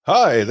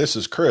Hi, this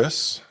is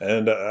Chris,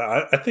 And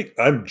I think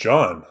I'm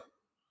John.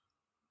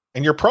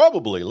 and you're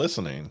probably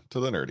listening to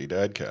the Nerdy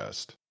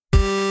Dadcast.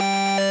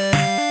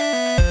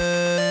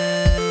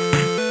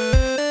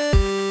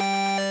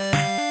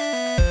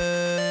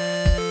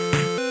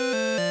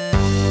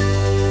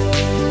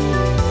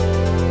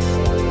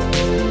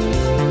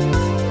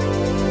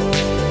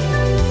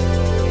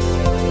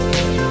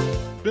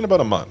 It's been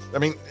about a month.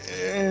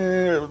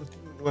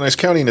 When I was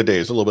counting the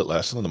days, a little bit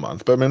less than a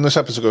month. But this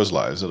episode goes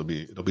live, it'll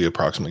be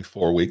approximately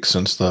 4 weeks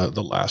since the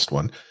last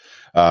one,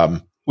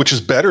 which is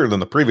better than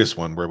the previous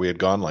one where we had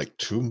gone like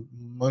 2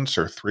 months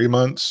or 3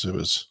 months. It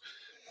was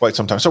quite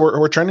some time. So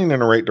we're trending in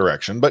the right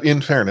direction. But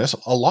in fairness,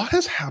 a lot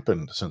has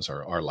happened since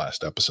our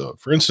last episode.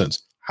 For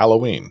instance,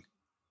 Halloween.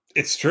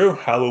 It's true.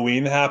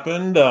 Halloween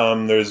happened.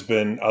 There's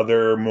been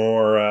other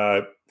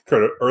more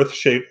kind of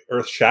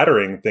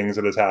earth-shattering things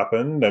that has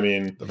happened. I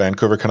mean, The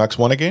Vancouver Canucks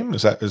won a game.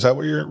 Is that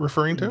what you're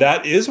referring to?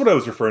 that is what I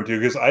was referring to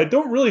because I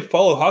don't really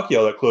follow hockey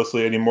all that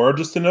closely anymore.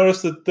 Just to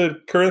notice that the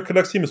current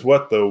Canucks team is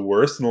the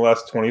worst in the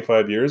last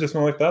 25 years or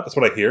something like that. That's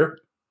what I hear.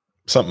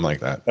 Something like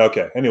that.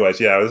 Okay. Anyways,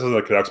 yeah, this is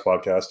a Canucks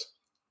podcast.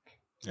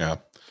 Yeah.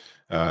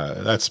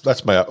 That's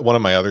one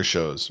of my other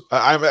shows.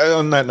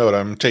 On that note,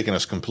 I'm taking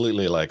us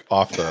completely like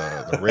off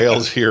the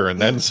rails here and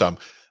then some.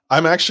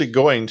 I'm actually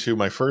going to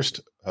my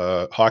first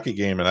hockey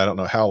game in I don't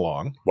know how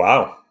long.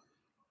 Wow.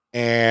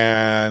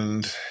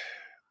 And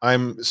I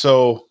don't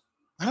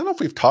know if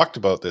we've talked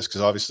about this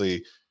because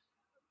obviously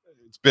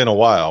it's been a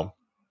while.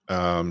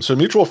 So a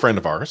mutual friend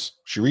of ours,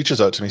 she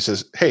reaches out to me,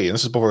 says, "Hey," and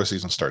this is before the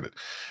season started,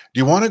 "Do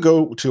you want to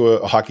go to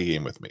a hockey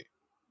game with me?"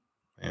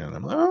 And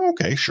I'm like, "Oh,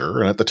 okay, sure."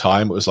 And at the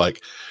time it was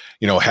like,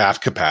 half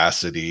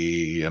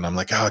capacity. And I'm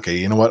like, oh, okay,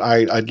 you know what?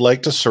 I'd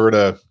like to sort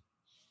of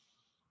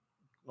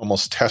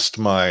almost test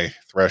my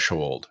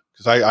threshold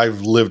because I've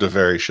lived a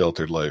very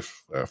sheltered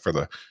life for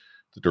the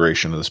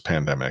duration of this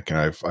pandemic. And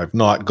I've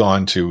not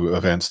gone to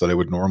events that I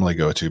would normally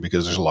go to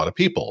because there's a lot of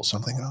people. So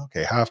I'm thinking,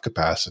 okay, half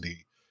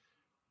capacity.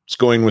 It's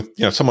going with,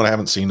 someone I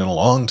haven't seen in a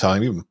long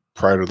time, even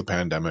prior to the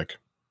pandemic.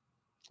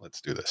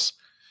 Let's do this.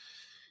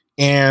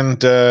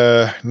 And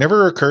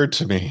never occurred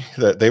to me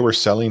that they were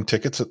selling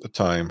tickets at the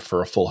time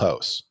for a full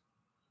house.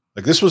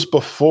 Like this was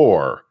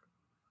before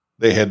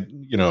they had,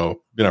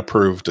 been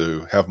approved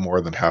to have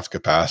more than half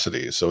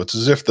capacity. So it's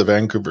as if the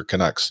Vancouver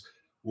Canucks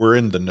were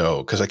in the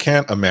know because I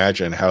can't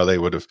imagine how they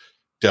would have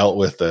dealt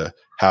with the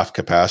half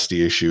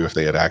capacity issue if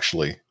they had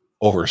actually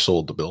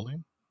oversold the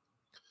building.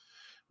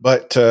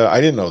 But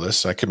I didn't know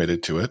this. I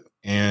committed to it.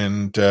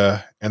 And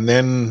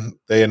then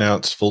they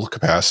announced full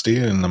capacity.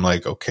 And I'm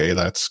like, okay,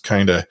 that's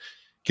kind of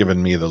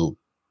given me the,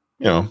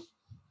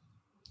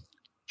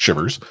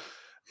 shivers.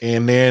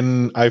 And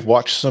then I've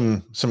watched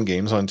some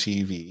games on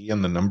TV,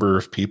 and the number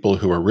of people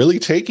who are really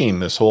taking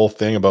this whole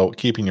thing about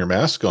keeping your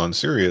mask on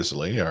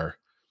seriously are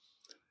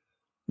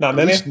Not at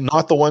many. least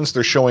not the ones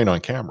they're showing on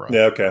camera.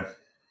 Yeah. Okay.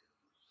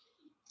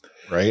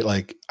 Right?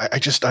 Like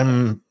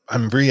I'm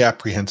very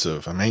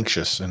apprehensive. I'm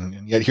anxious,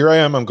 and yet here I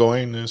am. I'm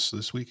going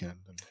this weekend.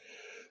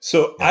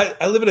 So yeah.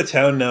 I live in a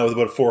town now with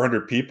about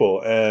 400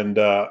 people, and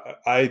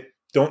I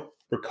don't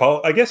recall.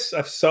 I guess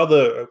I saw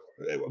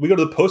we go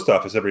to the post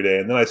office every day,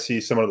 and then I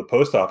see someone at the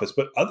post office.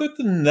 But other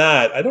than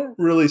that, I don't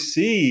really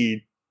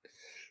see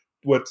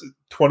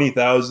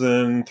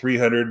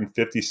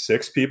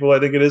 20,356 people. I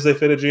think it is. They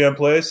fit a GM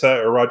Place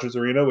or Rogers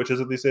Arena, which is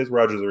it these days?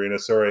 Rogers Arena,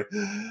 sorry.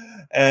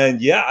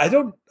 And yeah, I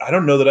don't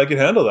know that I can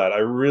handle that. I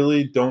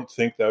really don't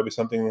think that would be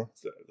something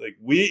like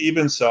we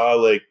even saw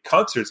like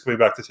concerts coming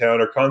back to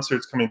town or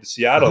concerts coming to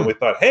Seattle, and we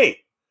thought, hey,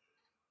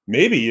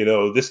 maybe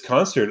this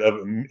concert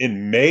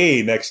in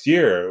May next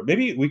year,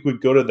 maybe we could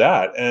go to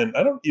that. And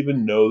I don't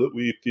even know that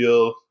we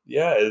feel,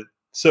 yeah.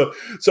 So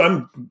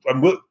I'm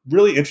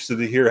really interested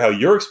to hear how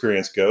your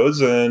experience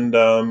goes, and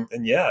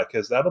yeah,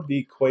 because that'll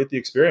be quite the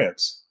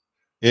experience.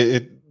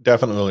 It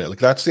definitely, like,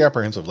 that's the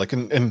apprehensive. Like,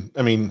 and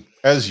I mean,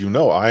 as you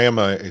know, I am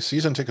a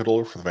season ticket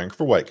holder for the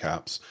Vancouver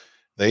Whitecaps.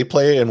 They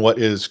play in what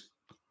is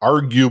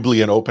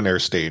arguably an open air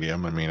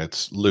stadium. I mean,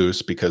 it's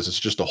loose because it's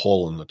just a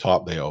hole in the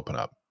top they open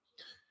up.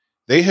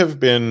 They have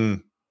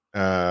been,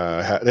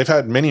 they've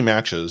had many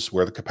matches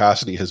where the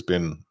capacity has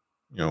been,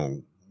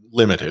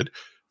 limited.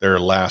 Their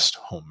last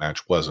home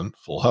match wasn't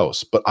full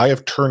house, but I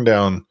have turned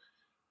down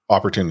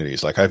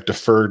opportunities. Like I've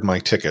deferred my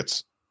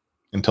tickets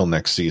until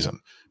next season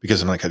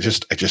because I'm like, I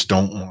just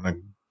don't want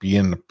to be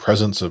in the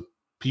presence of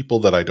people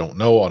that I don't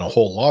know, on a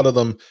whole lot of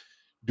them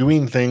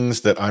doing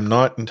things that I'm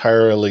not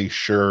entirely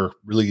sure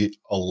really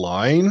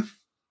align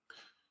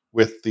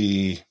with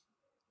the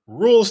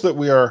rules that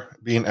we are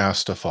being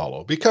asked to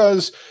follow.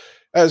 Because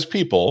as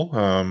people,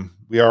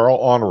 we are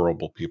all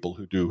honorable people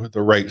who do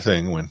the right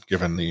thing when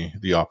given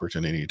the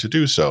opportunity to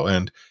do so.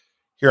 And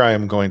here I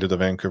am going to the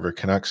Vancouver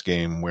Canucks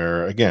game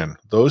where, again,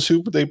 those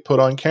who they put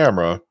on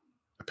camera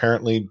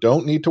apparently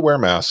don't need to wear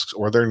masks,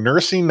 or they're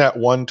nursing that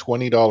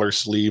 $120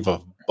 sleeve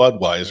of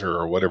Budweiser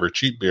or whatever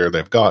cheap beer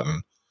they've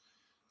gotten,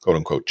 quote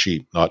unquote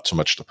cheap, not so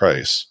much the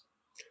price,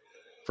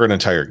 for an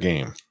entire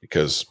game,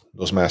 because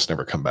those masks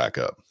never come back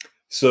up.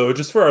 So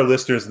just for our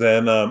listeners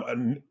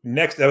then,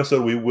 next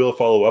episode we will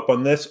follow up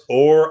on this,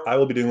 or I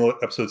will be doing an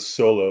episode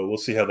solo. We'll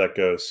see how that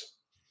goes.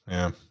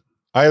 Yeah.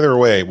 Either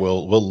way,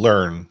 we'll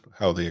learn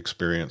how the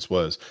experience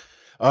was.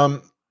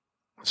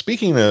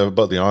 Speaking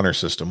about the honor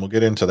system, we'll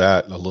get into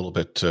that a little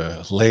bit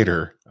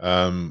later.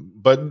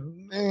 But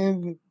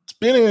it's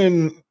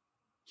been an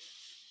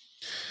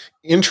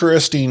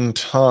interesting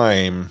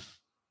time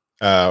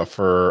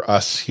for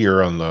us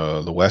here on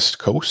the West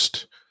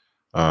Coast.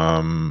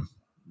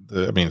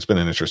 It's been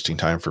an interesting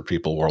time for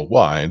people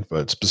worldwide,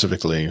 but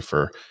specifically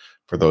for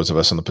those of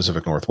us in the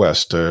Pacific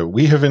Northwest,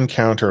 we have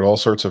encountered all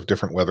sorts of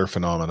different weather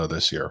phenomena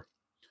this year.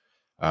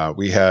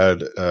 We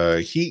had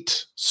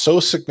heat so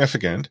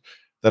significant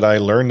that I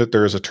learned that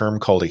there is a term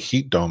called a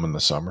heat dome in the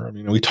summer. I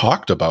mean, we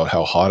talked about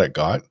how hot it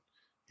got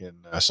in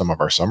some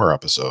of our summer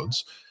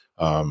episodes.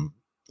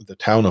 The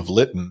town of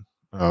Lytton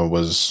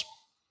was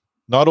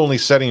not only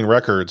setting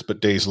records,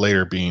 but days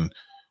later being,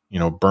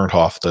 burnt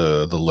off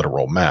the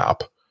literal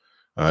map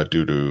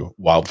due to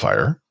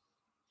wildfire.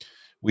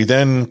 We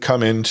then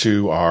come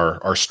into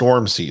our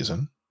storm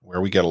season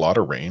where we get a lot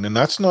of rain, and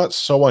that's not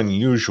so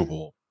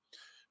unusual.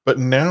 But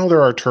now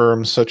there are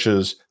terms such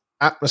as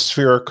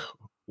atmospheric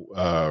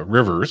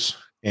rivers,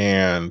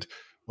 and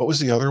what was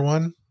the other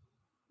one?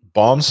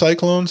 Bomb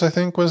cyclones, I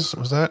think was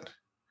that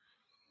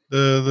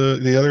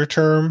the other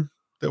term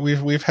that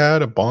we've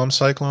had, a bomb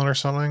cyclone or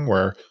something,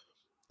 where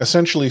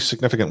essentially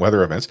significant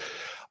weather events.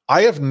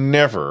 I have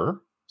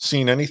never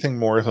seen anything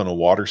more than a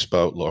water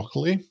spout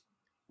locally.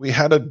 We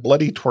had a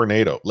bloody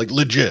tornado, like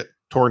legit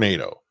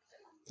tornado.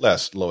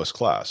 Lowest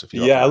class. If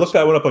you I looked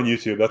that one up on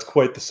YouTube. That's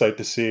quite the sight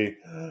to see.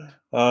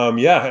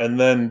 And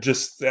then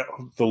just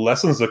the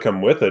lessons that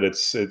come with it.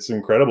 It's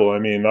incredible. I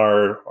mean,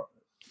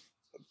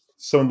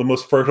 some of the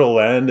most fertile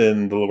land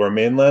in the lower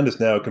mainland is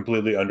now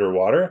completely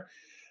underwater.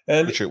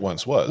 Which it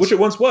once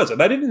was.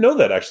 And I didn't know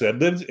that, actually. I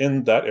lived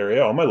in that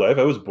area all my life.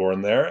 I was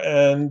born there,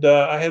 and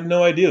I had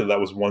no idea that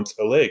was once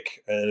a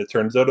lake. And it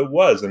turns out it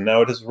was, and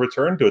now it has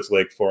returned to its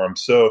lake form.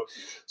 So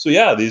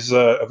yeah, these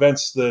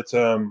events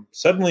that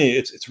suddenly,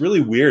 it's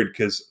really weird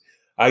because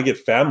I get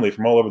family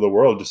from all over the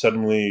world just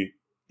suddenly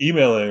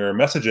emailing or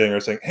messaging or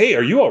saying, "Hey,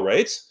 are you all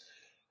right?"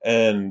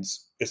 And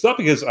it's not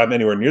because I'm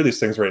anywhere near these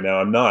things right now.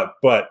 I'm not,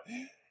 but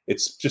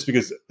it's just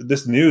because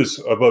this news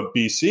about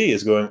BC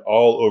is going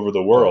all over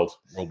the world,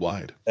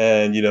 worldwide,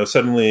 and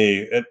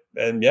suddenly,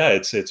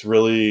 it's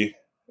really,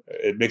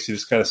 it makes you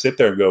just kind of sit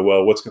there and go,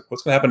 well, what's going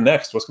to happen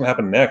next? What's going to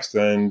happen next?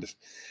 And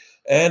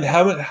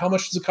how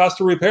much does it cost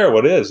to repair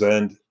what is,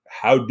 and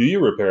how do you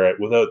repair it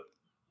without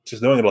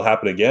just knowing it'll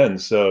happen again?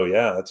 So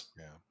that's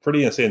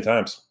pretty insane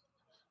times.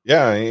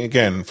 Yeah,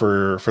 again,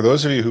 for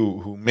those of you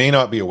who may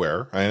not be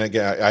aware, and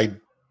again,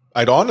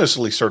 I'd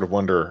honestly sort of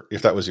wonder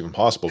if that was even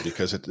possible,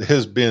 because it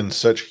has been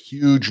such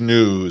huge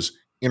news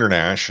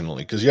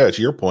internationally. Because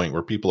to your point,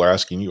 where people are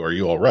asking you, "Are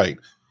you all right?"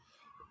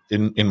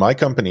 In my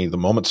company, the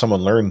moment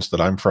someone learns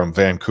that I'm from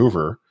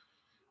Vancouver,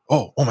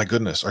 oh my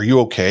goodness, are you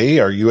okay?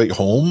 Are you at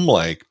home?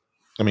 Like,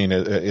 I mean,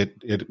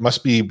 it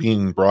must be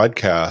being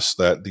broadcast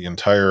that the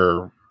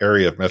entire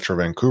area of Metro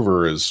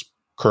Vancouver is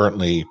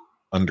currently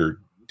under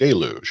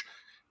deluge.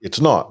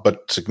 It's not,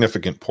 but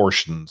significant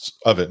portions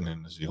of it,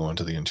 and as you go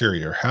into the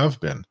interior, have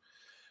been.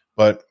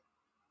 But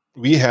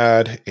we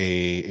had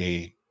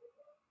a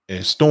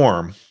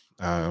storm,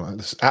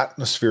 this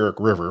atmospheric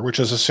river, which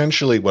is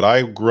essentially what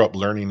I grew up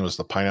learning was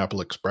the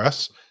Pineapple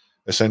Express.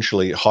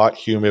 Essentially, hot,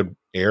 humid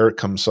air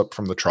comes up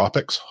from the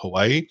tropics,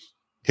 Hawaii,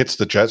 hits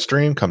the jet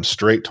stream, comes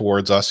straight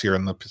towards us here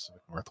in the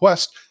Pacific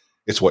Northwest.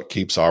 It's what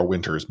keeps our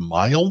winters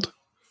mild.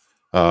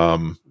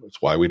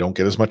 It's why we don't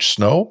get as much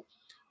snow,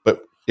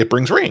 but it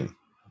brings rain.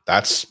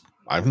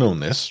 I've known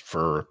this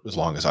for as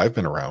long as I've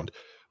been around.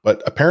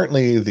 But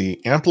apparently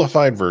the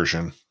amplified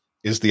version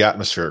is the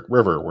atmospheric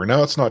river, where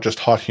now it's not just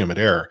hot, humid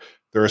air.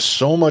 There is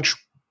so much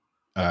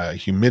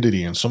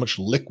humidity and so much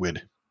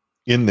liquid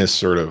in this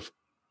sort of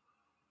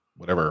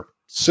whatever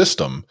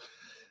system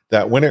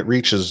that when it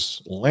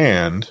reaches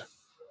land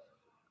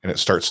and it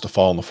starts to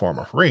fall in the form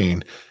of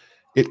rain,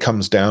 it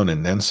comes down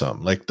and then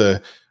some. Like I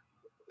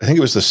think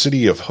it was the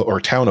city of, or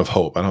town of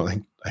Hope.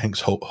 I think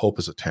Hope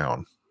is a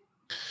town.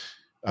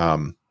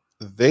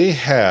 They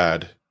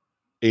had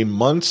a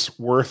month's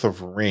worth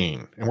of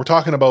rain. And we're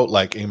talking about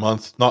like a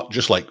month, not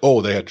just like,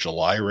 they had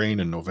July rain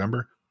in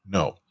November.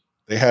 No,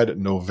 they had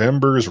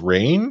November's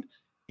rain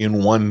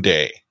in one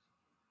day,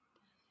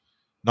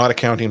 not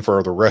accounting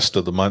for the rest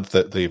of the month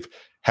that they've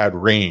had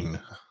rain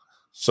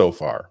so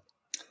far.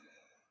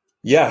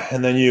 Yeah,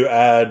 and then you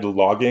add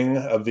logging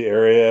of the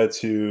area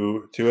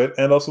to it,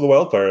 and also the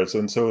wildfires.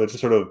 And so it just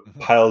sort of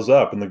piles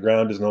up, and the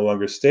ground is no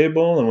longer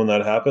stable. And when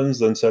that happens,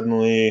 then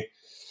suddenly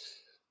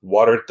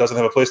water doesn't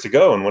have a place to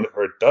go, and when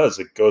it does,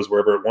 it goes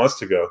wherever it wants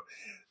to go.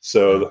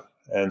 So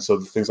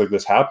things like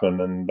this happen,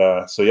 and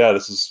this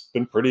has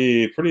been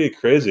pretty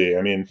crazy.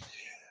 I mean,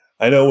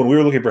 I know when we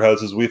were looking for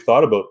houses, we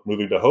thought about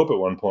moving to Hope at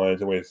one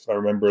point, and I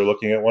remember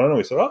looking at one and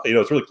we said, "Oh,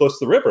 it's really close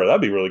to the river. That'd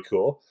be really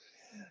cool."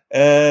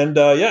 And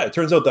yeah, it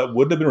turns out that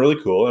would have been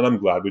really cool, and I'm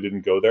glad we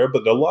didn't go there.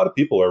 But a lot of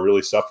people are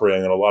really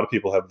suffering, and a lot of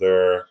people have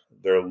their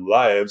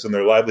lives and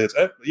their livelihoods.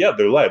 Yeah,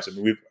 their lives. I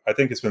mean, I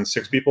think it's been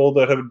 6 people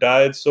that have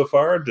died so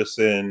far, just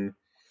in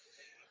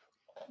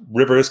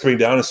rivers coming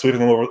down and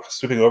sweeping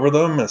over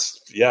them.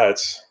 Yeah.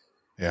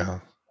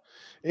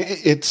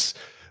 It's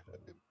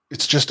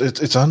just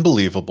it's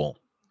unbelievable.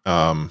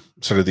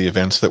 Sort of the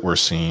events that we're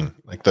seeing,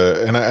 like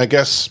and I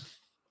guess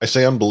I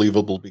say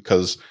unbelievable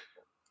because,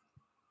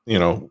 you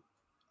know,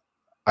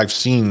 I've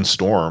seen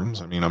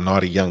storms. I mean, I'm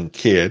not a young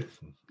kid,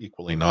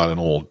 equally not an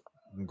old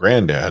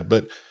granddad,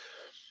 but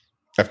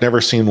I've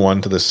never seen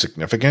one to this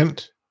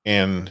significant.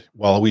 And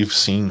while we've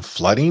seen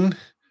flooding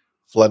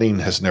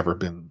has never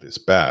been this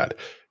bad.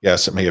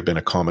 Yes, it may have been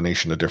a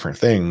combination of different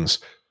things,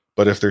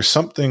 but if there's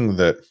something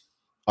that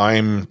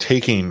I'm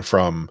taking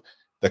from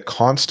the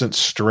constant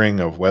string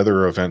of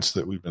weather events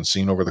that we've been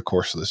seeing over the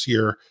course of this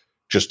year,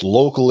 just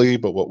locally,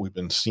 but what we've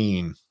been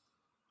seeing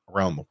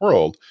around the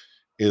world,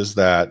 is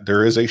that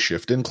there is a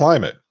shift in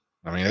climate.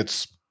 I mean,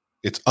 it's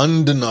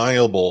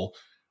undeniable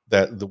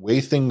that the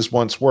way things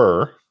once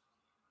were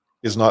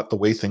is not the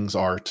way things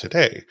are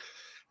today.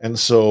 And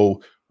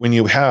so when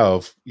you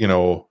have, you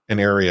know, an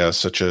area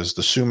such as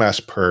the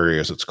Sumas Prairie,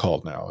 as it's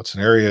called now, it's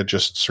an area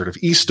just sort of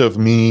east of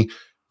me,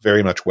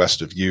 very much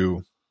west of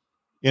you,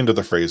 into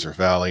the Fraser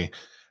Valley.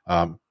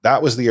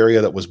 That was the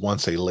area that was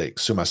once a lake,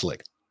 Sumas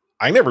Lake.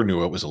 I never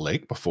knew it was a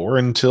lake before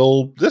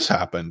until this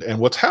happened. And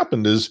what's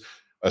happened is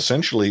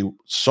essentially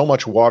so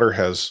much water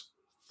has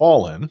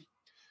fallen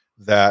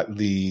that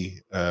the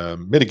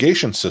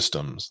mitigation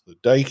systems, the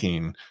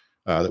diking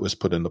that was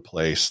put into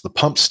place, the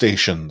pump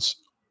stations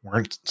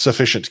weren't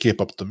sufficient to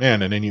keep up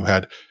demand. And then you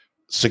had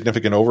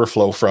significant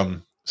overflow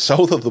from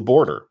south of the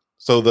border.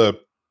 So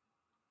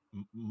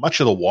much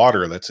of the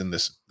water that's in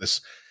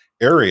this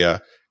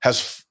area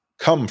has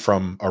come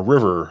from a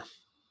river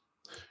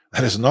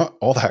that is not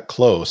all that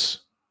close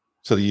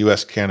to the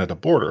US-Canada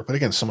border. But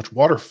again, so much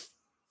water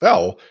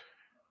fell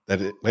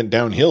that it went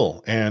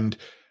downhill. And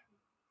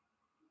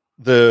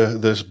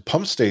this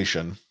pump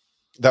station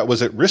that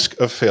was at risk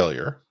of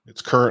failure,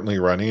 it's currently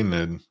running,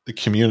 and the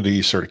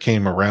community sort of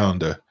came around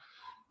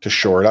to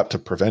shore it up to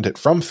prevent it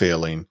from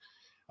failing.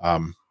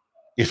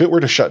 If it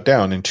were to shut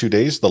down in 2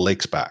 days, the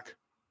lake's back.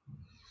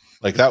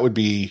 Like, that would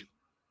be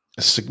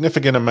a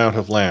significant amount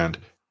of land,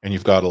 and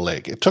you've got a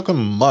lake. It took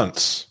them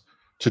months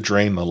to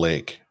drain the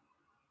lake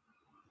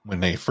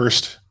when they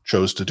first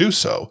chose to do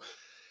so.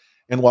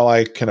 And while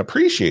I can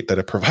appreciate that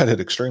it provided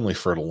extremely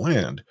fertile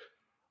land,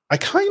 I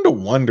kind of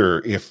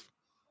wonder if,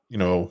 you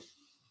know,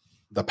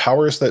 the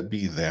powers that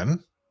be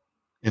then,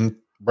 and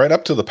right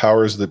up to the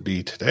powers that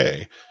be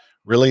today,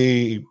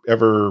 really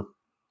ever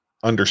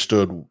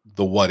understood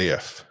the what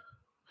if.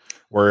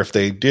 Or if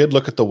they did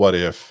look at the what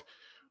if,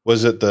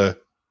 was it that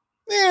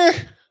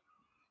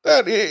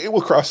it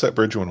will cross that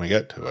bridge when we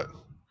get to it,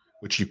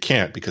 which you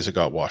can't because it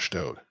got washed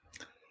out.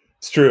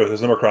 It's true.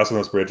 There's no more crossing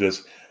those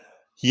bridges.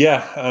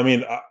 Yeah. I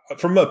mean,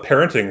 from a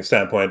parenting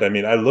standpoint, I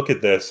mean, I look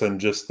at this and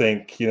just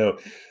think, you know,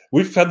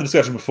 we've had the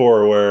discussion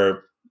before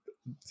where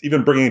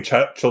even bringing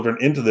children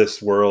into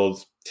this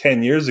world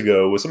 10 years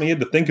ago was something you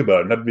had to think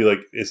about and had to be like,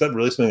 is that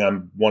really something I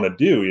want to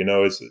do? You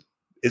know, is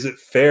it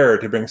fair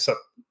to bring some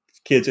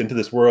kids into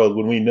this world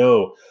when we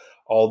know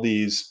all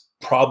these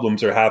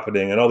problems are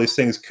happening and all these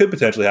things could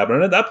potentially happen?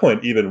 And at that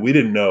point, even we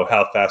didn't know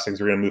how fast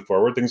things were going to move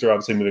forward. Things are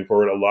obviously moving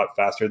forward a lot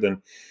faster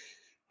than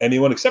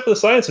anyone except for the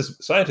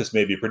scientists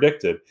maybe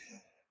predicted.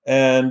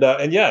 And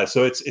yeah,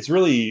 so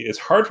it's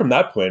hard from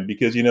that point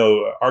because, you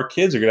know, our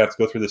kids are going to have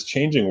to go through this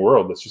changing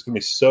world that's just going to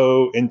be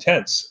so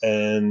intense,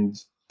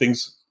 and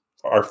things,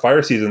 our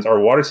fire seasons, our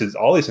water seasons,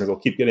 all these things will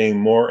keep getting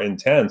more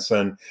intense.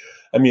 And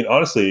I mean,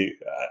 honestly,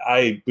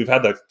 we've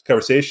had that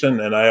conversation,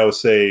 and I always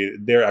say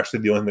they're actually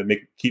the only thing that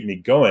keep me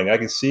going. I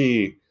can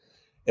see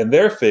in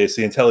their face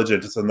the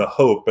intelligence and the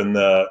hope and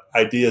the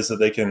ideas that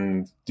they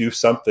can do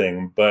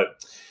something,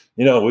 but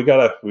you know, we've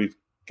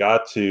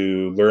got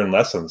to learn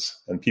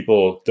lessons, and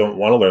people don't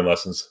want to learn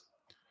lessons.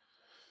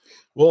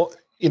 Well,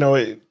 you know,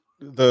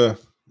 the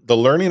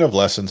learning of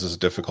lessons is a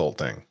difficult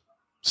thing,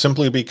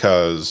 simply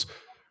because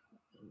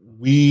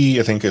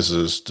I think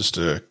as just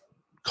a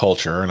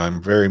culture, and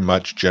I'm very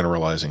much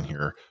generalizing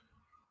here,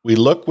 we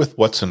look with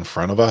what's in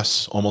front of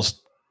us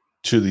almost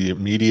to the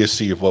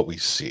immediacy of what we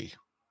see,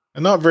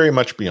 and not very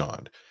much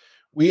beyond.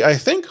 We, I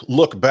think,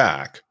 look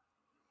back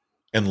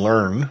and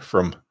learn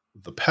from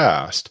the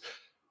past,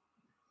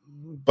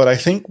 but I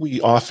think we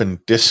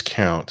often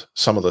discount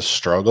some of the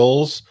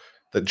struggles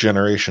that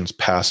generations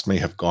past may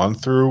have gone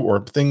through, or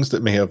things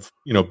that may have,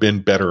 you know,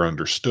 been better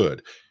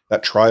understood.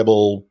 That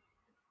tribal,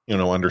 you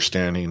know,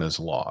 understanding is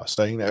lost.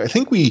 I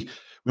think we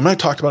might have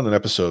talked about it in an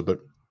episode, but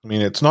I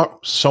mean, it's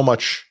not so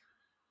much,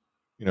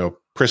 you know,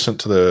 present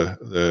to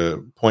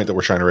the point that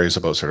we're trying to raise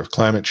about sort of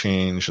climate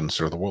change and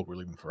sort of the world we're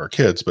leaving for our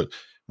kids. But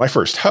my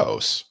first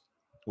house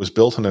was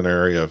built in an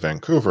area of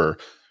Vancouver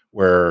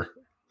where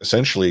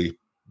essentially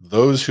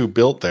those who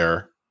built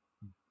there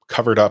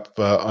covered up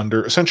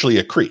under essentially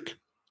a creek,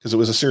 because it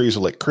was a series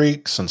of like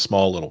creeks and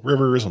small little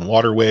rivers and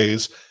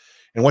waterways.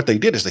 And what they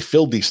did is they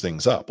filled these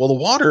things up. Well, the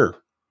water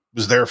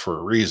was there for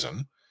a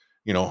reason.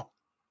 You know,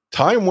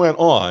 time went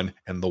on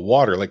and the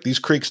water, like these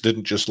creeks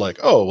didn't just like,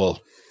 oh,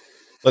 well,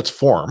 let's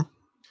form.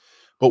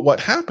 But what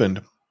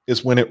happened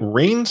is when it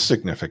rained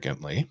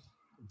significantly,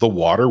 the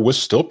water was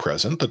still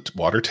present. The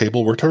water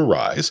table were to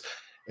rise.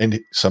 And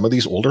some of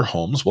these older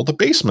homes, well, the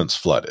basements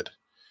flooded.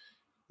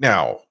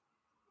 Now,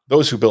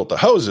 those who built the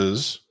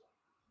houses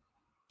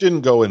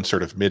didn't go and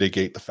sort of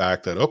mitigate the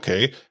fact that,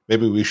 okay,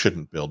 maybe we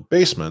shouldn't build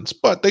basements,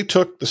 but they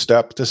took the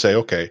step to say,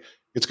 okay,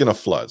 it's going to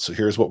flood. So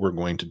here's what we're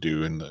going to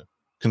do in the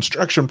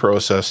construction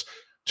process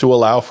to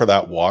allow for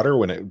that water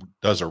when it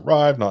does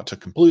arrive, not to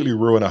completely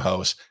ruin a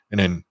house and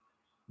then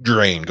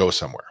drain, go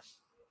somewhere.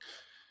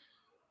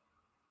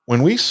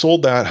 When we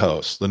sold that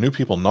house, the new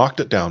people knocked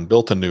it down,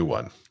 built a new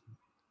one.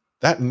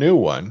 That new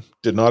one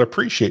did not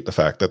appreciate the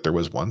fact that there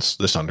was once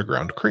this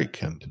underground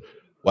creek. And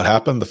what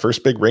happened? The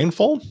first big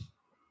rainfall,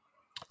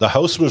 the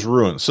house was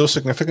ruined so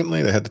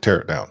significantly they had to tear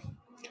it down.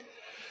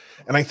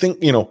 And I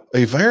think, you know,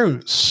 a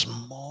very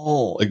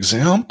small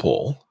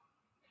example,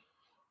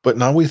 but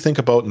now we think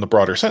about in the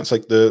broader sense,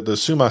 like the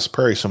Sumas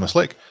Prairie, Sumas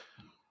Lake.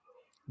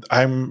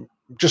 I'm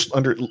just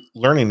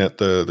learning that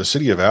the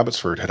city of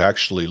Abbotsford had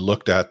actually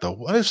looked at the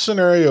what if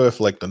scenario if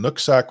like the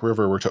Nooksack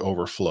River were to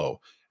overflow,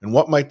 and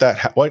what might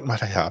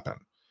happen.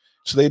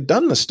 So they'd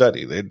done the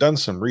study, they'd done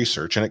some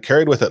research, and it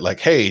carried with it like,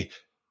 hey,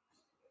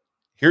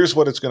 here's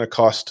what it's going to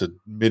cost to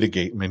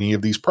mitigate many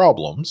of these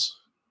problems.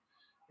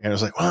 And it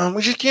was like, well,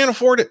 we just can't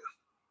afford it.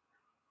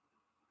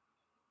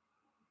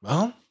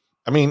 Well,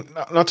 I mean,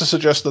 not to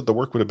suggest that the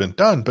work would have been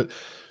done, but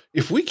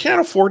if we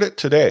can't afford it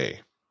today,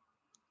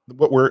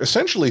 what we're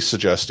essentially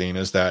suggesting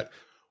is that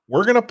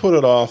we're going to put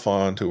it off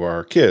onto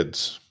our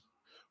kids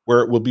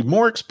where it will be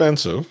more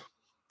expensive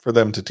for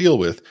them to deal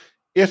with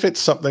if it's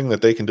something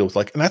that they can deal with.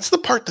 Like, and that's the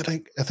part that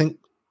I think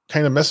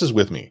kind of messes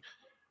with me.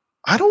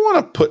 I don't want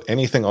to put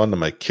anything onto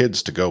my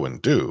kids to go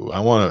and do.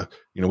 I want to,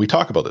 you know, we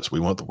talk about this. We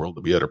want the world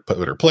to be at a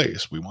better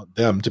place. We want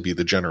them to be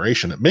the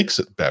generation that makes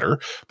it better,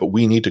 but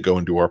we need to go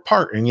and do our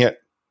part. And yet,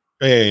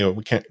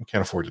 we can't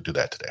afford to do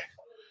that today.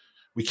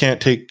 We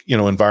can't take, you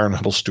know,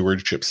 environmental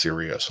stewardship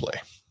seriously.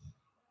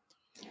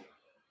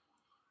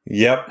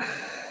 Yep.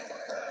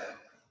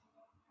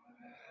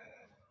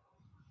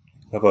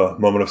 Have a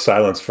moment of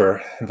silence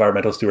for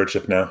environmental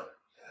stewardship now.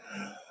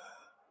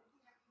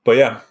 But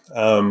yeah,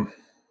 I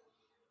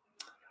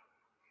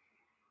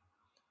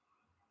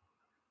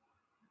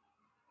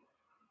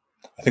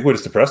think we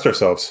just depressed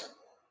ourselves.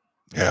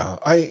 Yeah,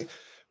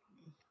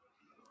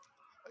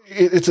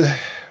 it's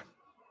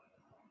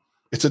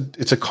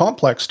a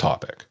complex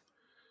topic.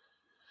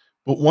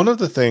 But one of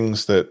the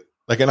things that,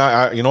 like, and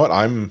I you know what,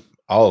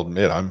 I'll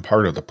admit I'm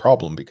part of the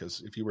problem,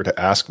 because if you were to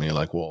ask me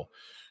like, well,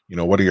 you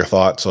know, what are your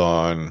thoughts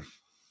on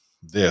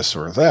this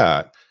or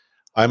that?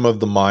 I'm of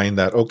the mind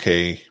that,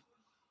 okay,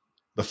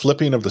 the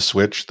flipping of the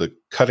switch, the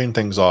cutting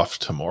things off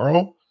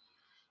tomorrow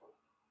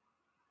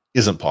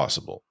isn't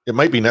possible. It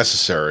might be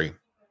necessary,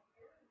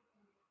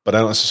 but I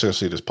don't necessarily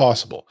see it as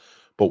possible.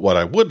 But what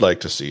I would like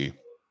to see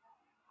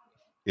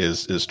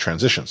is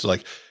transitions. So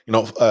like, you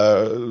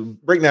know,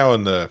 right now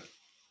in the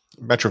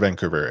Metro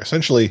Vancouver area,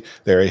 essentially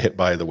they're hit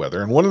by the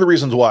weather. And one of the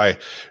reasons why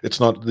it's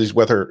not these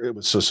weather, it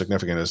was so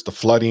significant is the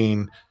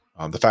flooding,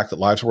 the fact that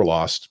lives were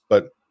lost.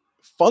 But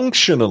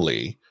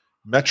functionally,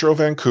 Metro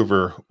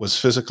Vancouver was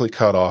physically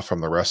cut off from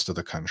the rest of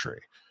the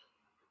country.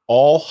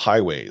 All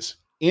highways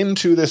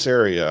into this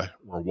area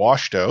were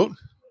washed out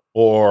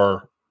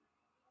or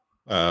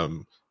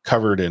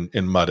covered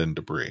in mud and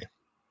debris.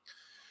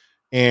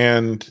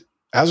 And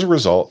as a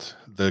result,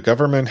 the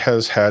government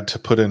has had to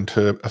put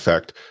into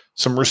effect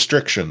some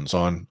restrictions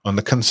on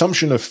the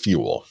consumption of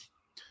fuel,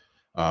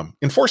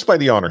 enforced by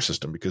the honor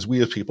system, because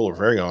we as people are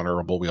very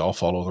honorable. We all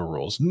follow the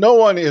rules. No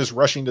one is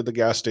rushing to the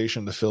gas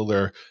station to fill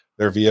their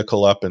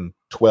vehicle up in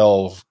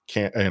 12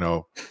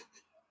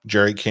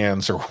 jerry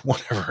cans or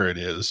whatever it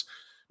is.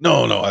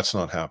 No, that's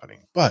not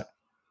happening. But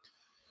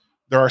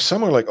there are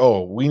some who are like,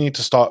 oh, we need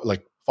to stop,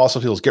 like,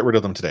 fossil fuels, get rid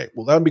of them today.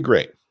 Well, that'd be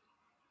great.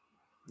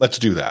 Let's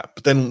do that.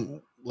 But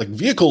then, like,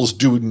 vehicles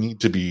do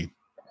need to be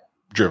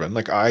driven.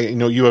 Like, I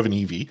know you have an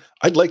EV.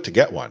 I'd like to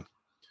get one.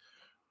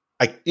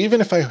 Even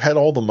if I had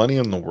all the money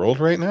in the world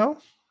right now,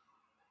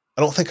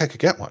 I don't think I could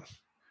get one,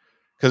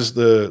 because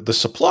the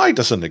supply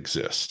doesn't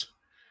exist.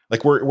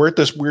 Like, we're at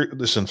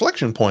this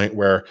inflection point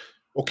where,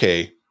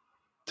 okay,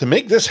 to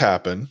make this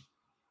happen,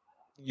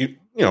 you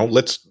know,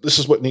 this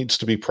is what needs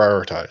to be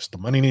prioritized. The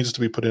money needs to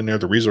be put in there.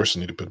 The resources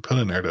need to be put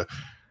in there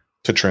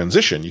to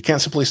transition. You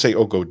can't simply say,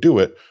 oh, go do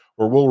it,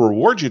 or we'll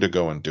reward you to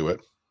go and do it,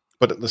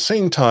 but at the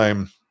same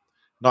time,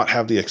 not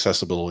have the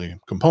accessibility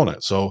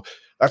component. So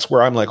that's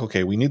where I'm like,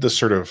 okay, we need this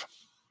sort of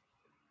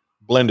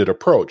blended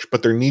approach,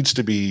 but there needs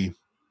to be,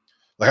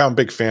 like, I'm a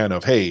big fan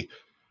of, hey,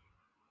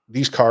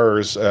 these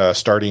cars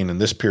starting in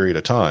this period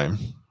of time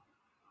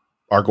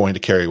are going to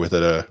carry with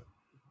it a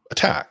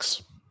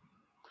tax.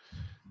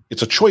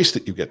 It's a choice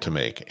that you get to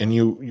make, and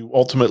you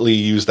ultimately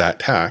use that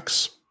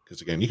tax,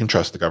 because again, you can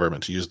trust the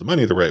government to use the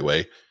money the right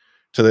way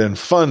to then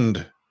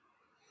fund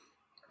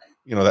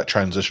that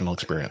transitional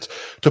experience,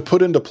 to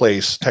put into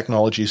place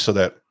technology so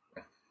that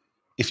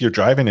if you're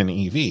driving an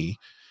EV,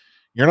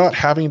 you're not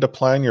having to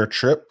plan your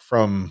trip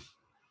from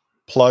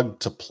plug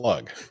to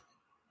plug,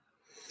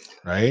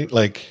 right?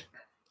 Like,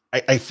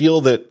 I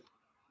feel that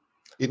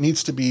it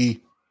needs to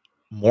be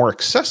more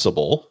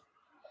accessible.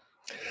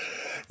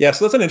 Yeah,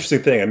 so that's an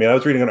interesting thing. I mean, I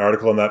was reading an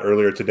article on that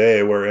earlier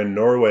today where in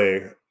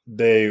Norway,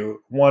 they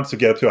want to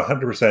get up to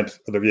 100%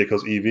 of their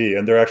vehicles EV,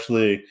 and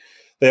they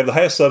have the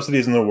highest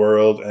subsidies in the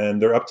world,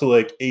 and they're up to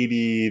like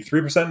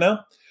 83%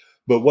 now.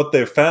 But what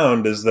they've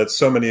found is that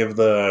so many of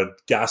the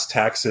gas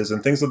taxes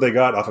and things that they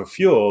got off of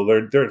fuel,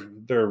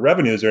 their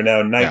revenues are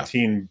now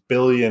 19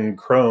 billion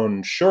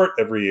krone short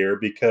every year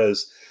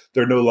because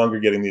they're no longer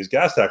getting these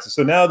gas taxes.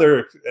 So now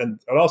and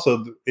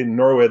also in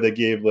Norway, they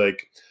gave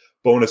like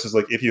bonuses,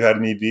 like if you had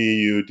an EV,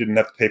 you didn't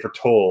have to pay for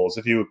tolls.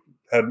 If you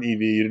had an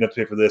EV, you didn't have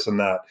to pay for this and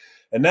that.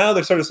 And now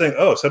they're sort of saying,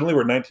 oh, suddenly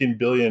we're $19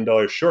 billion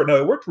short. Now,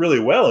 it worked really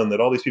well in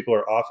that all these people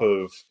are off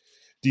of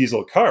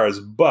diesel cars,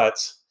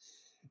 but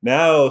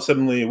now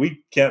suddenly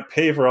we can't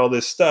pay for all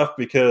this stuff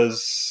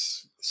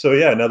because,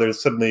 now they're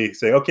suddenly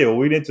saying, okay, well,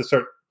 we need to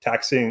start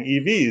taxing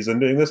EVs and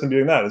doing this and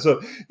doing that. And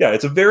so,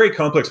 it's a very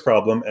complex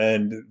problem,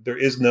 and there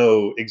is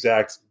no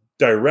exact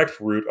direct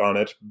route on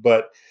it.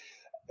 But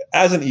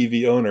as an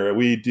EV owner,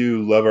 we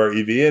do love our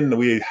EV, and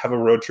we have a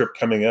road trip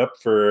coming up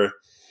for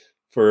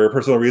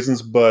personal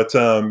reasons. But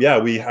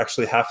we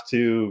actually have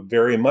to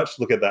very much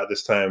look at that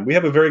this time. We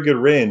have a very good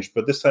range,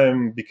 but this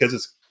time, because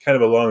it's kind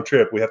of a long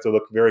trip, we have to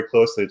look very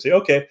closely and say,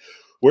 okay,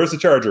 where's the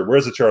charger?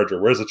 Where's the charger?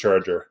 Where's the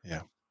charger?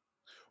 Yeah.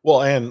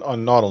 Well, and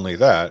on not only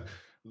that,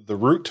 the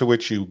route to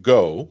which you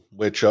go,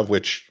 which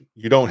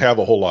you don't have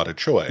a whole lot of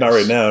choice. Not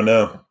right now,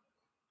 no.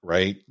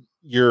 Right?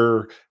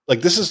 You're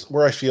like, this is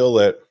where I feel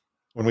that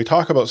when we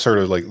talk about sort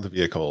of like the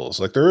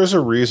vehicles, like there is a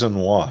reason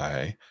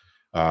why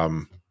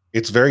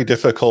it's very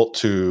difficult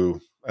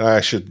to, and I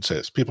shouldn't say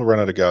this, people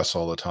run out of gas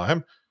all the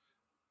time,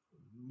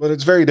 but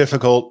it's very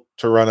difficult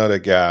to run out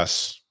of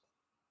gas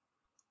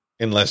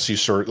unless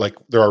you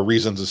there are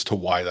reasons as to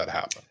why that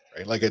happened,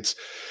 right? Like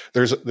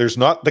there's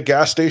not the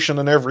gas station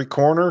in every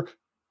corner,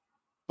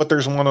 but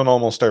there's one in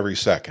almost every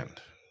second.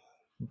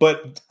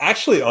 But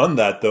actually on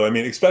that, though, I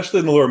mean,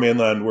 especially in the Lower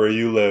Mainland where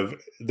you live,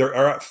 there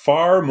are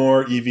far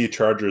more EV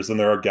chargers than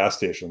there are gas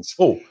stations.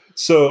 Oh.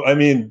 So, I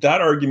mean,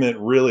 that argument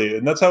really,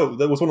 and that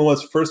was one of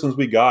the first ones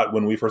we got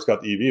when we first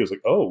got the EV. It was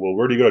like, oh, well,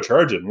 where do you go to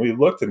charge it? And we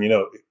looked and,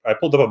 I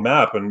pulled up a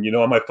map and,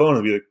 on my phone,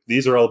 it'd be like,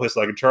 these are all the places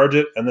I can charge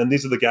it. And then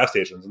these are the gas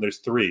stations, and there's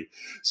 3.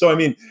 So, I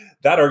mean,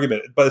 that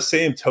argument, by the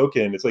same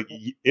token, it's like,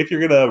 if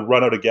you're going to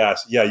run out of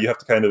gas, you have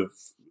to kind of,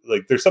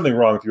 like, there's something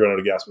wrong if you run out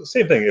of gas. But the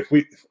same thing,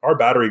 if our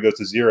battery goes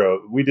to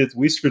 0,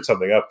 we screwed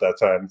something up that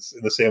time. It's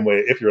in the same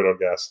way if you run out of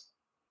gas.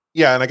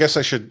 Yeah, and I guess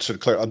I should sort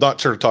of clear. I'm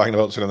not sort of talking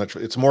about sort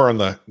of it's more on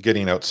the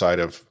getting outside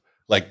of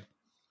like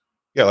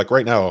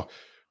right now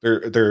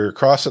they're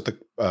across at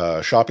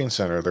the shopping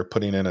center. They're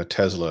putting in a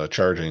Tesla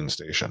charging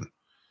station.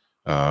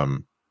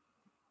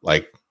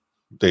 Like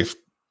they've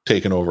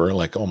taken over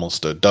like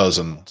almost a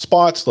dozen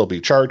spots. There'll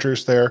be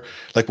chargers there.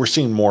 Like we're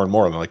seeing more and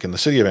more. Like in the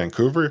city of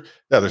Vancouver,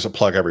 there's a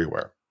plug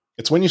everywhere.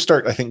 It's when you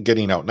start, I think,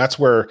 getting out, and that's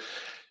where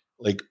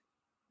like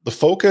the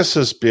focus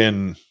has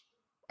been.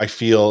 I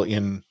feel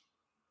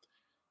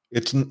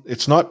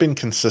it's not been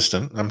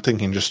consistent. I'm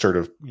thinking just sort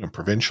of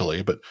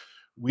provincially, but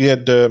we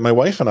had my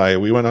wife and I,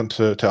 we went on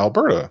to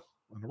Alberta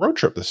on a road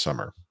trip this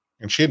summer,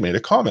 and she had made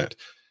a comment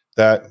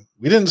that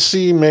we didn't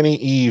see many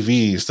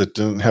EVs that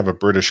didn't have a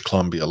British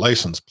Columbia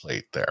license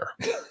plate there.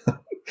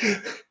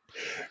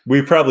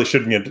 We probably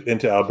shouldn't get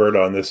into Alberta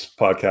on this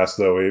podcast,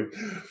 though.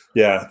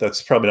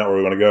 That's probably not where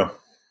we want to go.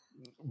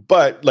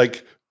 But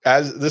like,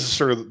 as this is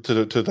sort of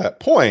to that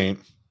point,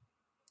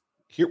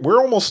 here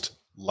we're almost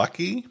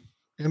lucky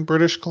in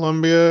British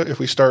Columbia if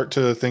we start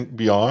to think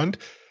beyond.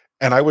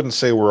 And I wouldn't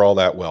say we're all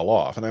that well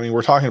off. And I mean,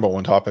 we're talking about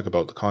one topic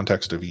about the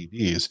context of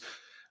EVs,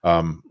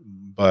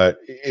 but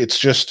it's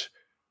just,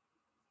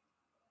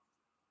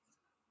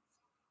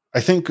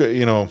 I think,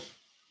 the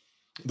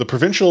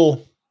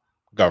provincial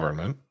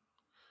government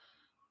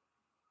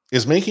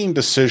is making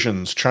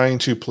decisions trying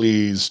to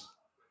please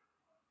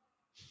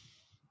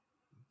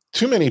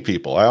too many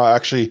people.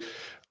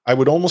 I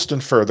would almost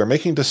infer they're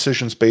making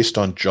decisions based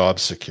on job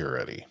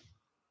security.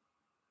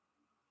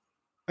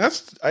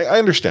 I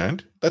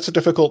understand. That's a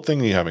difficult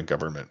thing you have in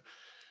government.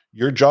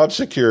 Your job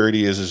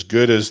security is as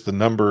good as the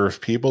number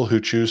of people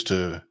who choose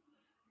to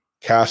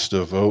cast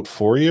a vote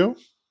for you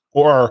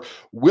or are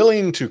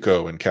willing to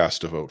go and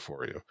cast a vote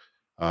for you.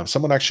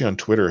 Someone actually on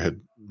Twitter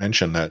had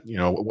mentioned that,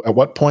 at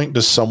what point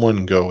does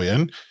someone go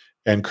in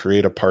and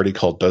create a party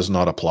called Does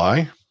Not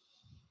Apply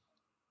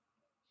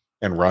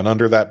and run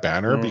under that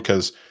banner?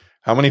 Because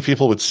how many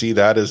people would see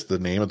that as the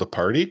name of the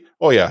party?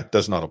 Oh yeah,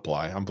 Does Not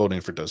Apply. I'm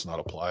voting for Does Not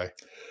Apply.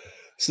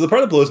 So the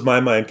part that blows my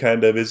mind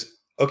kind of is,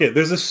 okay,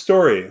 there's a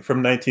story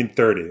from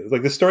 1930.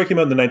 Like, this story came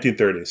out in the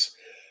 1930s,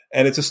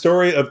 and it's a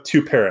story of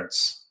 2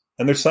 parents,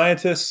 and they're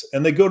scientists,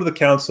 and they go to the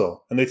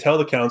council, and they tell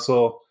the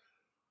council,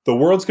 the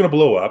world's going to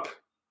blow up,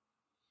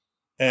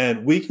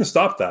 and we can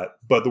stop that,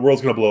 but the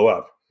world's going to blow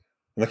up.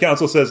 And the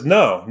council says,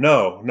 no,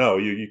 no, no,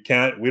 you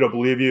can't. We don't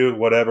believe you.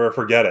 Whatever,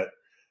 forget it.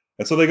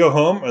 And so they go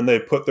home and they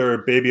put their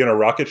baby in a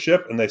rocket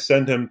ship and they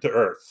send him to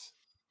Earth.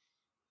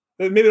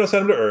 Maybe they don't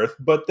send him to Earth,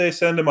 but they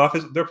send him off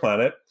their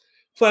planet.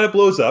 Planet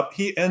blows up.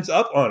 He ends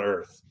up on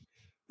Earth.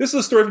 This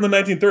is a story from the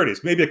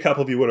 1930s. Maybe a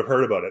couple of you would have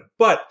heard about it.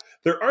 But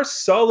there are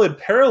solid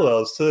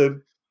parallels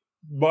to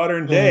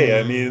modern day.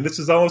 I mean, this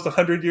is almost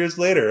 100 years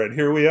later, and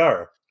here we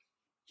are.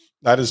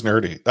 That is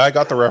nerdy. I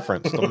got the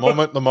reference.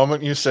 The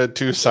moment you said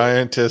two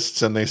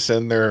scientists and they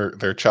send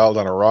their child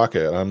on a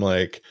rocket, I'm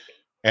like,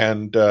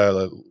 and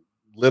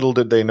little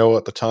did they know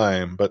at the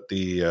time, but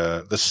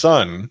the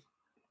sun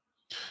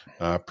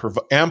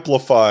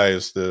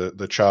amplifies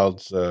the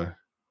child's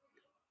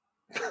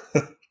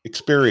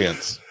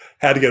experience.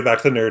 Had to get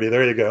back to the nerdy.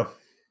 There you go.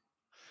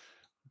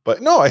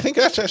 But no, I think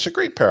that's a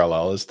great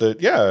parallel. Is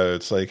that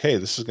it's like, hey,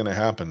 this is going to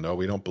happen. No,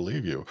 we don't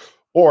believe you.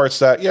 Or it's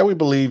that, we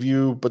believe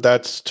you, but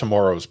that's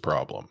tomorrow's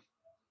problem.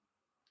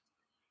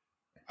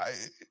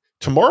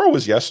 Tomorrow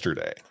was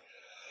yesterday.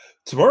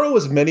 Tomorrow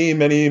was many,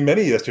 many,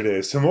 many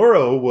yesterdays.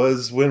 Tomorrow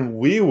was when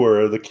we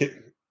were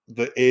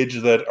the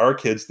age that our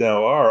kids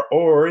now are.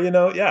 Or,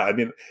 I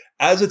mean,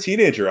 as a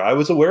teenager, I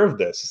was aware of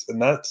this.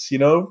 And that's,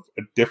 a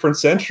different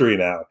century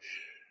now.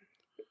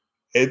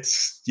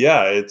 It's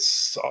you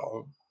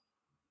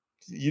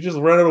just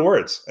run out of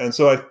words. And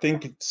so I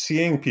think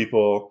seeing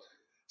people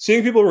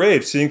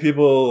rage, seeing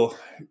people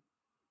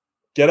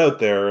get out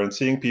there and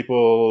seeing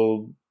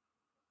people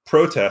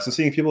protest and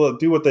seeing people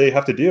do what they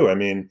have to do. I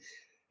mean,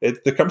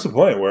 there comes a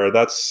point where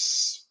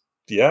that's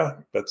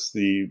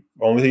the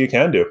only thing you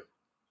can do.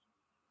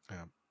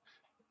 Yeah.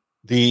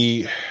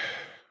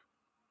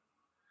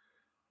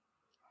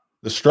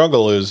 The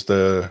struggle is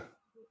the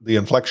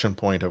inflection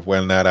point of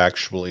when that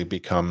actually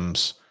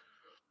becomes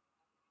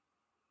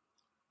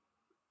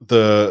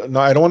I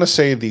don't want to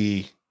say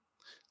the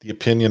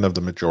opinion of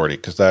the majority,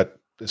 because that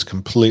is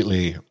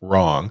completely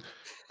wrong.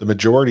 The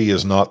majority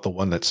is not the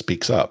one that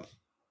speaks up,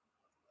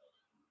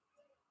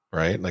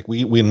 right? Like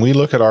when we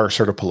look at our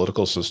sort of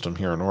political system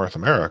here in North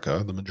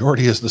America, the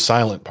majority is the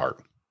silent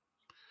part.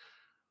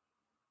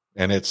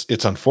 And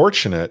it's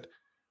unfortunate,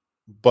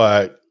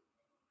 but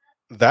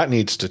that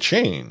needs to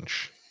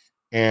change.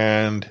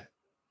 And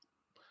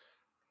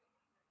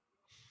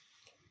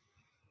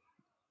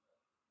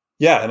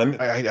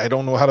and I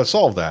don't know how to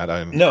solve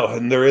that. No,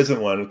 and there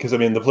isn't one, because I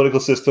mean, the political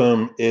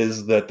system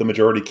is that the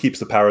majority keeps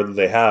the power that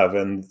they have,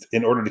 and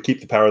in order to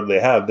keep the power that they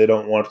have, they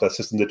don't want that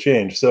system to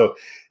change. So,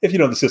 if you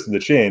don't have the system to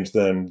change,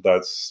 then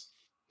that's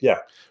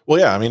Well,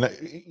 yeah, I mean,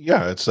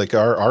 it's like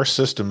our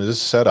system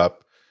is set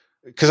up,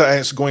 because I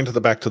was going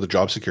back to the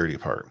job security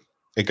part.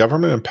 A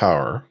government in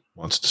power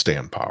wants to stay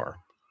in power.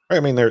 Right?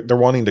 I mean, they're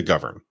wanting to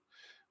govern,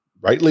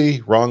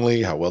 rightly,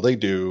 wrongly, how well they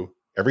do.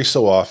 Every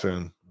so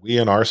often, we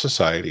in our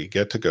society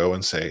get to go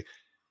and say,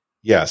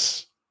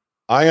 yes,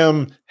 I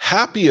am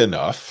happy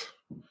enough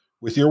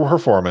with your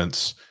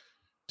performance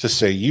to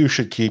say you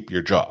should keep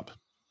your job.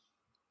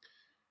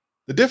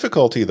 The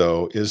difficulty,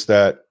 though, is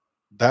that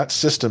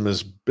system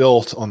is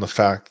built on the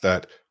fact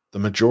that the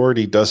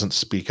majority doesn't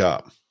speak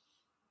up.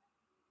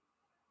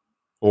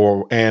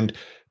 And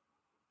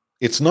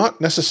it's not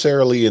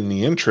necessarily in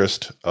the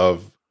interest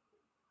of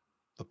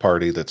the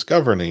party that's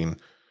governing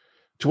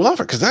to allow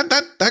for it, because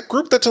that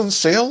group that doesn't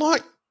say a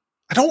lot,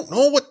 I don't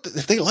know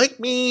if they like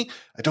me.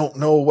 I don't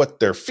know what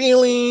they're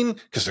feeling,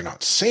 because they're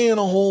not saying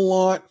a whole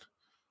lot.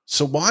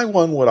 So why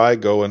would I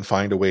go and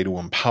find a way to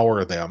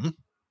empower them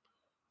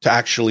to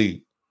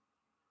actually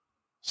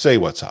say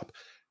what's up?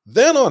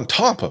 Then on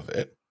top of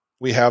it,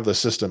 we have the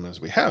system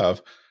as we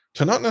have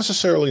to not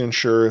necessarily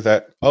ensure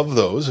that of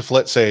those, if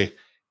let's say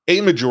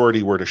a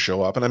majority were to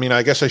show up, and I mean,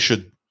 I guess I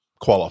should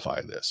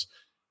qualify this.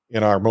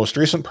 In our most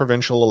recent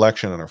provincial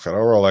election and our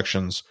federal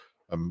elections,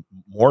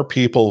 more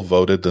people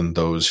voted than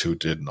those who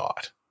did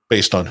not,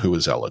 based on who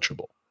is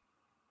eligible.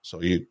 So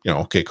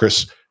okay,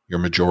 Chris, your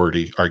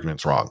majority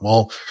argument's wrong.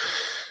 Well,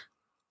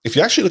 if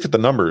you actually look at the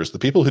numbers, the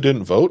people who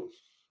didn't vote,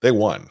 they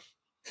won.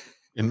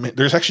 And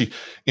there's actually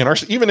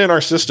even in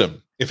our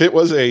system, if it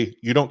was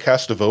you don't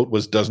cast a vote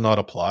does not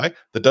apply,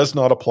 the does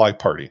not apply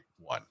party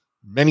won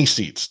many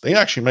seats. They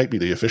actually might be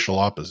the official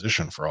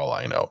opposition for all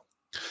I know.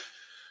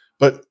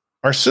 But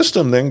our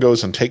system then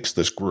goes and takes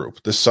this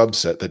group, this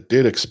subset that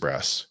did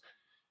express,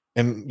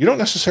 and you don't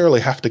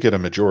necessarily have to get a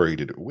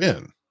majority to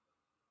win.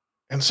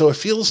 And so it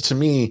feels to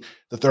me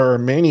that there are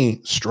many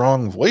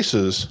strong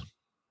voices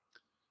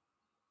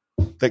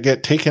that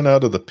get taken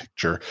out of the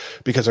picture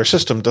because our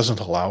system doesn't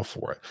allow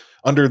for it,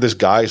 under this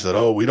guise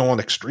that, we don't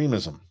want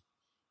extremism.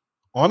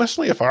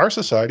 Honestly, if our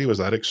society was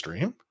that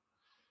extreme,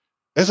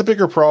 that's a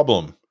bigger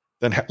problem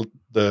than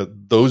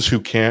those who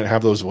can't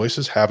have those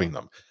voices having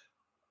them.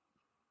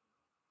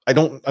 I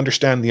don't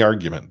understand the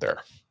argument there.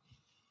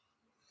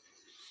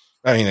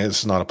 I mean,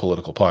 it's not a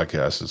political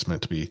podcast. It's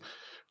meant to be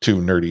two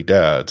nerdy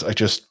dads. I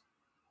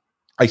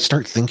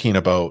start thinking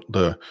about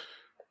the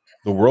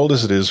world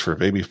as it is for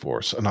Baby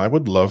Force, and I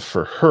would love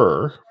for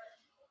her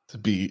to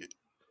be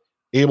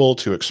able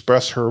to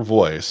express her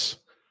voice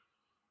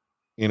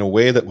in a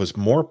way that was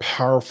more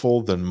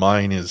powerful than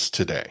mine is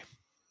today.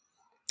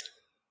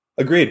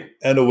 Agreed.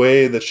 And a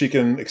way that she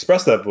can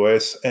express that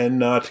voice and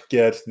not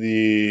get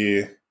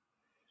the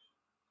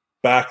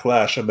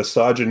backlash of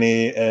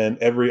misogyny and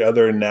every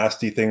other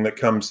nasty thing that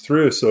comes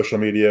through social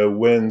media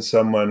when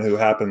someone who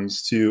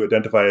happens to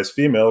identify as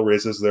female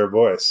raises their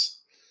voice.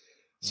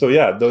 So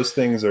yeah, those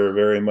things are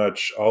very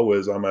much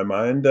always on my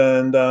mind.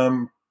 And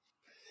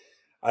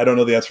I don't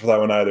know the answer for that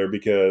one either,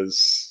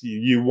 because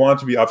you want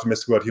to be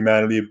optimistic about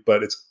humanity,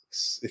 but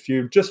if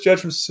you just judge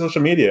from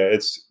social media,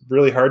 it's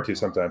really hard to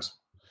sometimes.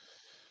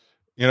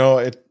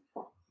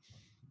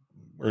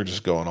 We're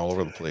just going all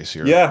over the place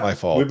here. Yeah, my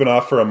fault. We've been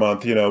off for a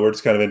month. We're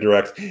just kind of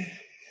indirect.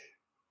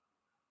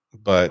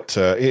 But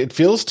it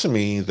feels to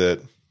me that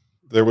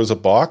there was a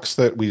box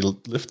that we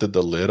lifted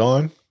the lid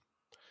on.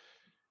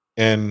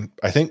 And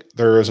I think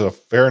there is a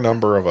fair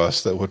number of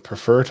us that would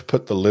prefer to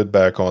put the lid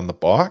back on the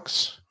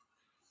box,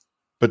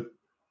 but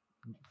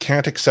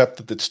can't accept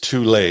that it's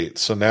too late.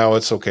 So now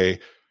it's okay.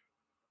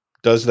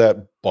 Does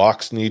that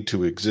box need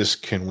to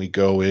exist? Can we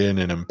go in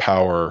and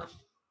empower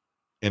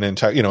an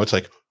entire, it's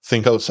like,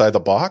 think outside the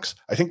box?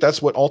 I think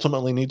that's what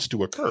ultimately needs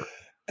to occur.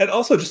 And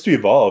also just to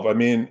evolve. I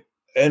mean,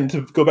 and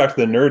to go back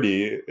to the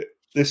nerdy,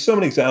 there's so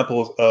many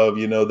examples of,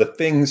 the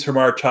things from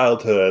our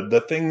childhood,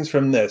 the things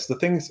from this, the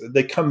things,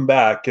 they come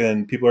back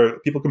and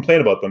people complain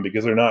about them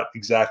because they're not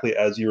exactly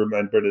as you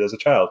remembered it as a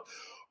child.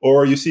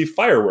 Or you see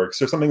fireworks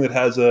or something that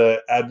has a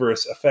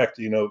adverse effect,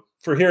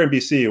 for here in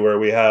BC, where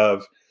we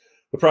have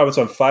the province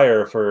on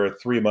fire for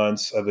 3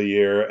 months of the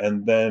year,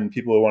 and then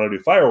people who want to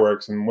do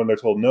fireworks, and when they're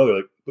told no, they're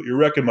like, but you're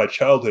wrecking my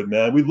childhood,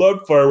 man. We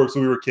loved fireworks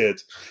when we were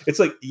kids. It's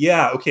like,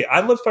 yeah, okay,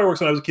 I loved fireworks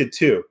when I was a kid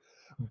too.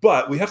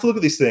 But we have to look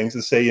at these things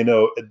and say,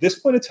 at this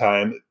point in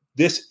time,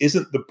 this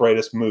isn't the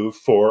brightest move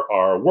for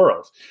our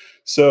world.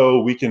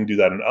 So we can do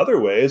that in other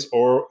ways,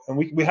 and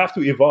we have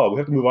to evolve. We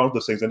have to move on with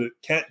those things. And it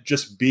can't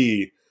just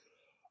be,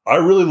 I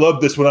really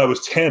loved this when I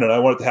was 10 and I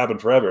want it to happen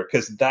forever,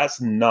 because that's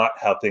not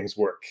how things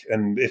work.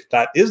 And if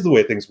that is the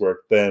way things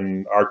work,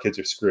 then our kids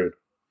are screwed.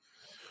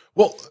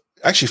 Well,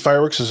 actually,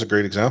 fireworks is a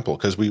great example,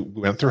 because we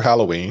went through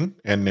Halloween,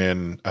 and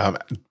then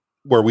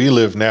where we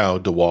live now,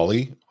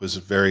 Diwali was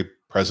very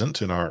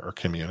present in our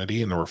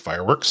community, and there were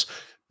fireworks.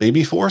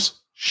 Baby Force,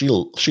 she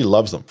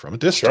loves them from a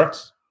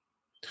distance,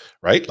 sure.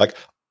 Right? Like,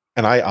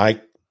 and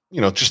I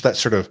just that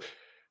sort of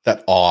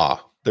that awe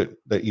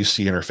that you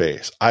see in her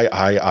face.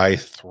 I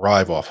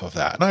thrive off of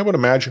that. And I would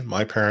imagine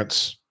my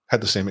parents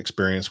had the same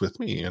experience with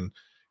me, and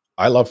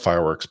I love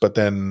fireworks. But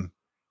then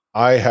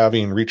I,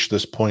 having reached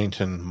this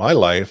point in my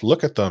life,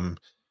 look at them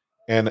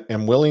and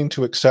am willing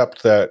to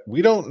accept that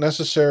we don't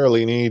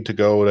necessarily need to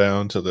go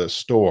down to the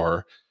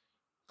store,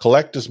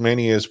 collect as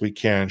many as we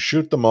can,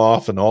 shoot them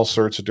off in all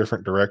sorts of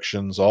different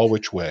directions, all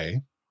which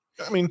way.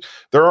 I mean,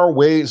 there are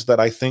ways that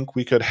I think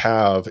we could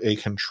have a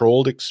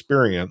controlled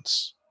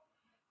experience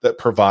that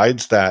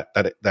provides that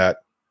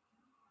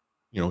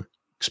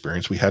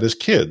experience we had as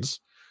kids,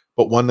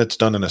 but one that's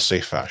done in a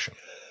safe fashion.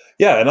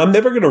 Yeah, and I'm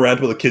never going to rant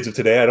about the kids of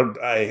today.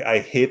 I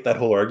hate that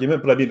whole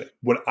argument. But I mean,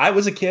 when I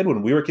was a kid,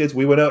 when we were kids,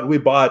 we went out and we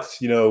bought,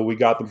 we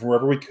got them from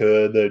wherever we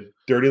could, the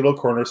dirty little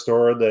corner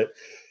store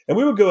and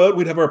we would go out,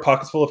 we'd have our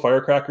pockets full of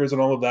firecrackers and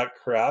all of that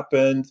crap.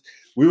 And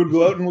we would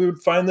go out and we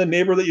would find the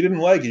neighbor that you didn't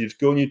like. You'd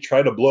go and you'd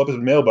try to blow up his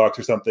mailbox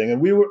or something.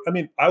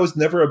 And I was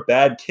never a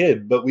bad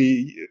kid, but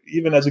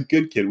even as a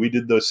good kid, we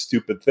did those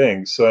stupid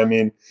things. So, I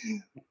mean,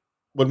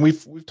 when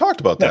we've talked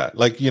about that,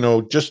 like,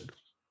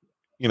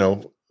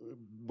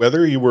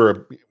 whether you were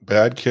a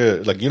bad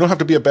kid, like, you don't have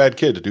to be a bad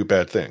kid to do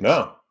bad things.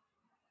 No.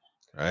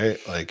 Right?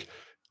 Like,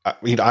 I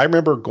mean, I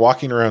remember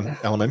walking around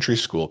elementary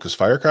school, because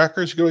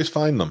firecrackers, you could always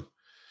find them.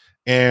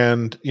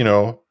 And,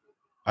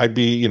 I'd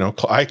be,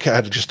 I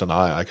had just an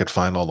eye. I could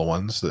find all the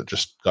ones that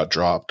just got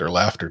dropped or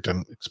left or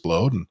didn't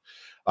explode. And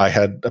I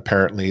had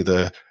apparently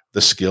the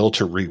skill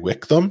to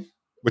rewick them,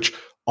 which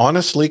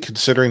honestly,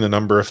 considering the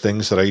number of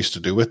things that I used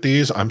to do with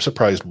these, I'm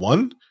surprised,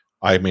 one,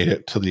 I made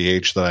it to the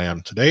age that I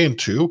am today, and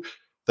two,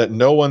 that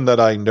no one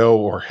that I know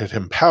or had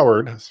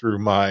empowered through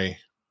my,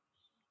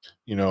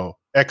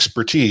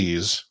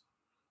 expertise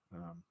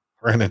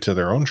ran into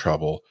their own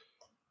trouble.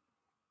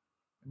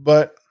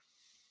 But,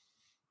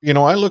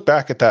 I look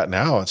back at that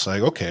now. It's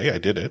like, okay, I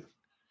did it.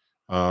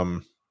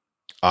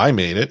 I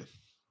made it.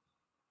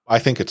 I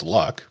think it's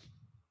luck.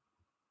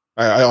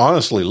 I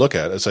honestly look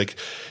at it. It's like,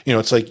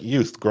 it's like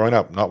youth growing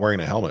up not wearing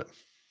a helmet.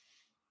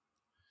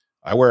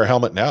 I wear a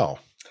helmet now.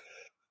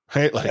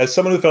 Right? Like, as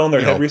someone who fell on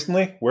their head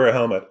recently, wear a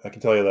helmet. I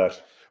can tell you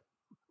that.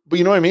 But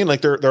you know what I mean?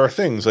 Like, there are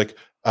things like,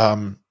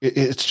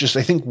 it's just,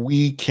 I think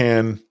we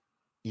can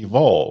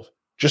evolve.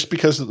 Just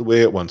because of the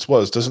way it once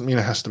was doesn't mean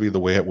it has to be the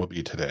way it will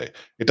be today.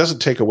 It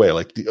doesn't take away,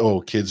 like,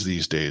 kids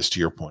these days, to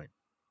your point.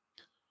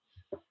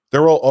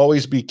 There will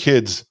always be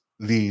kids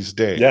these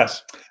days.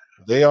 Yes.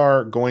 They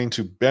are going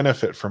to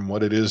benefit from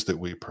what it is that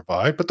we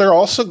provide, but they're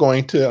also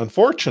going to,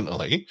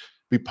 unfortunately,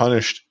 be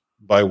punished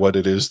by what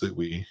it is that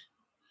we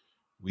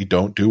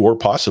don't do or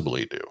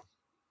possibly do.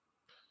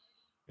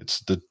 It's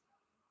the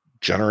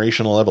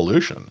generational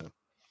evolution.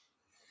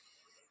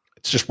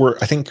 it's just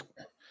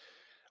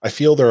I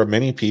feel there are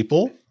many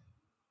people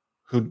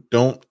who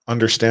don't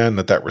understand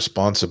that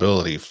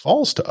responsibility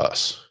falls to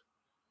us.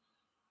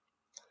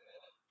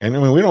 And I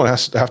mean, we don't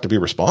have to be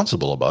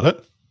responsible about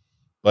it,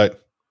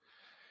 but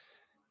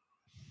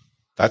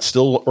that's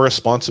still a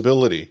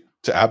responsibility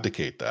to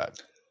abdicate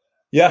that.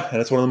 Yeah,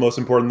 and it's one of the most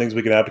important things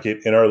we can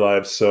abdicate in our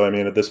lives. So, I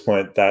mean, at this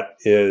point, that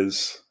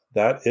is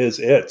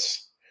it.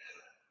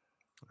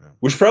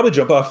 We should probably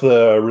jump off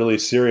the really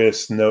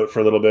serious note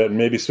for a little bit and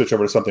maybe switch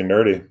over to something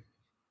nerdy.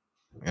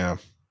 Yeah.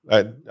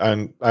 I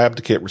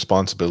abdicate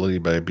responsibility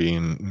by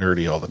being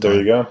nerdy all the time.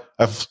 There you go.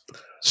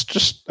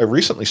 I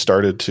recently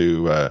started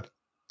to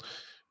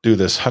do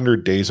this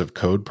 100 Days of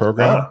Code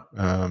program.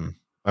 I'm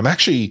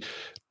actually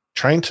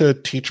trying to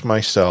teach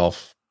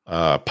myself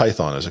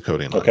Python as a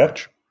coding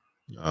language.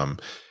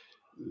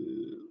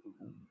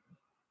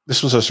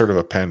 This was a sort of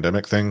a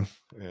pandemic thing,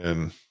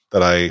 and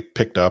that I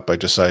picked up. I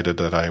decided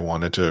that I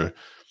wanted to.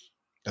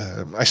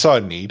 I saw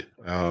a need.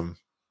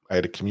 I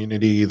had a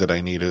community that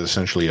I needed,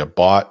 essentially a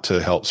bot to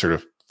help sort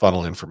of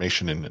funnel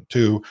information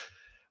into.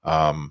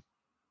 I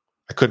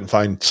couldn't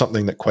find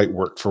something that quite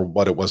worked for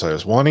what it was I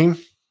was wanting.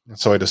 And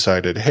so I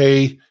decided,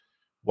 hey,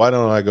 why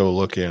don't I go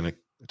look in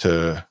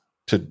to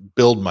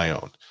build my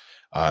own?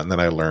 And then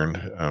I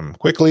learned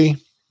quickly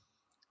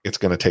it's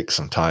going to take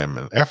some time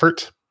and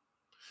effort.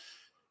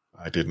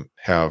 I didn't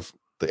have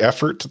the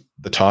effort,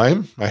 the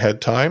time. I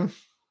had time,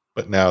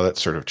 but now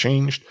that's sort of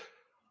changed.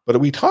 But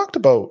we talked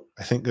about,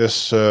 I think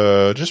this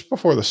just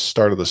before the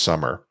start of the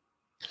summer.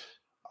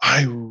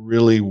 I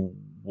really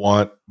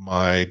want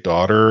my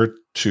daughter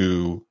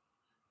to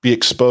be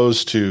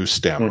exposed to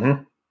STEM.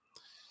 Mm-hmm.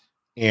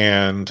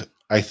 And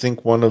I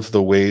think one of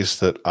the ways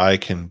that I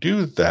can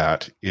do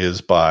that is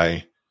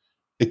by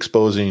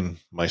exposing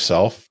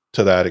myself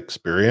to that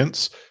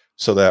experience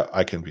so that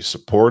I can be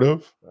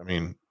supportive. I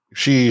mean, if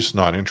she's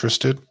not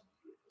interested,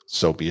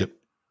 so be it.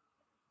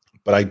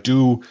 But I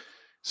do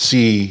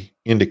see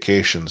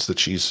indications that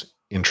she's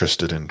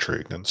interested,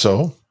 intrigued. And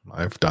so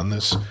I've done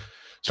this,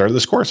 started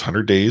this course,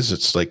 100 days.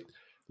 It's like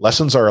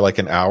lessons are like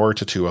an hour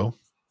to 2 hours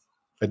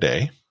a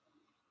day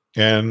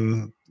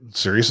and a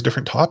series of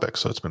different topics.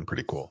 So it's been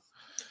pretty cool.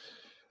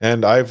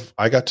 And I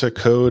got to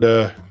code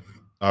a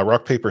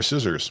rock, paper,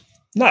 scissors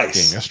game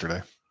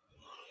yesterday.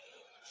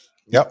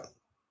 Yep.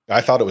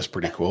 I thought it was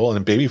pretty cool. And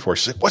then Baby Force,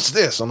 she's like, what's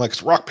this? I'm like,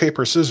 it's rock,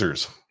 paper,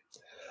 scissors.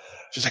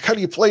 She's like, how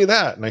do you play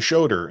that? And I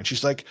showed her and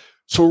she's like,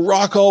 so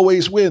rock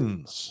always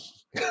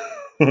wins.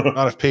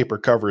 Not if paper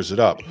covers it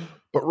up,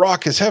 but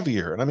rock is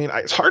heavier. And I mean,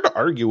 it's hard to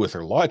argue with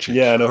her logic.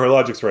 Yeah, no, her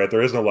logic's right.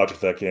 There is no logic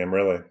to that game,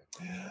 really.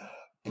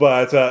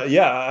 But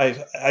yeah,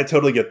 I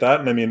totally get that.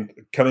 And I mean,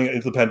 coming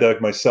into the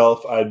pandemic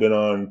myself, I'd been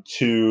on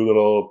 2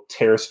 little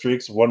tear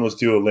streaks. One was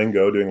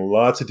Duolingo, doing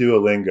lots of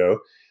Duolingo.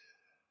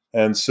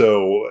 And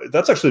so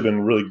that's actually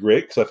been really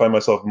great because I find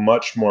myself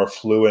much more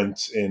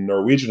fluent in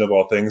Norwegian of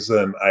all things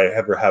than I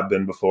ever have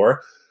been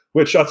before,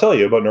 which I'll tell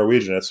you about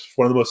Norwegian. It's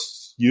one of the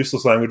most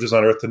useless languages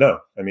on earth to know.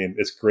 I mean,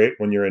 it's great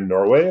when you're in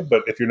Norway,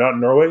 but if you're not in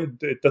Norway,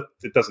 it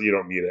doesn't, you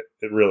don't need it.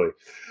 It really.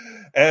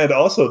 And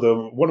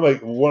also one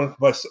of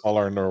my all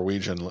our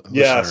Norwegian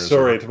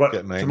sorry to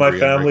my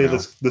family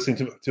that's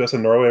listening to us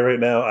in Norway right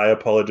now, I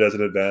apologize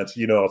in advance.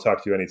 I'll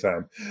talk to you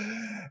anytime.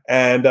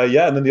 And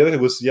and then the other thing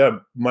was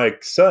my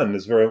son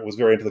was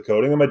very into the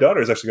coding, and my daughter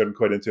has actually gotten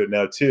quite into it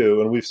now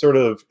too. And we've sort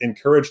of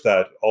encouraged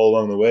that all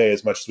along the way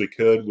as much as we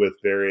could with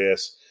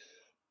various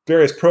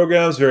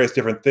programs, various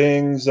different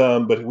things.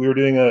 But we were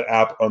doing an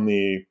app on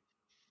the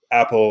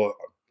Apple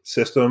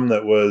system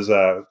that was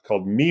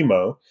called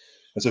Mimo.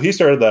 And so he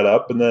started that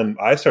up, and then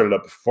I started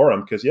up before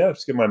him because,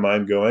 just get my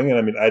mind going. And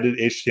I mean, I did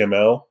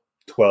HTML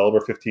 12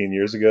 or 15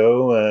 years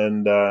ago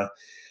and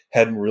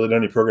hadn't really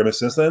done any programming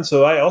since then.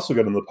 So I also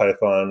got into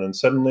Python, and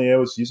suddenly I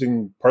was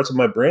using parts of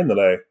my brain that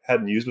I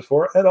hadn't used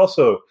before. And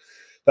also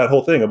that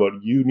whole thing about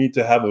you need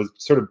to have a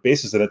sort of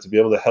basis in it to be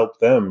able to help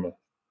them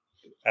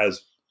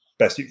as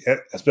best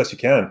you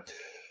can.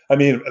 I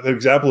mean, an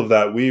example of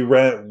that, we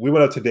went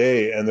out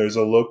today, and there's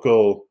a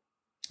local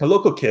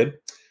kid,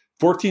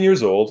 14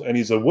 years old, and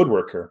he's a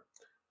woodworker,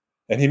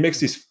 and he makes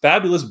these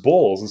fabulous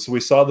bowls. And so we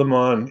saw them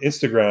on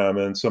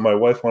Instagram, and so my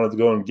wife wanted to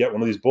go and get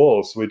one of these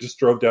bowls, so we just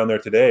drove down there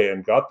today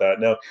and got that.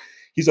 Now,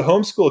 he's a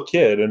homeschool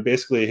kid, and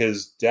basically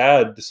his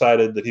dad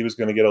decided that he was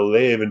going to get a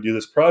lathe and do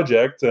this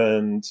project,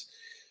 and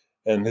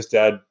his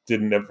dad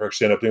didn't ever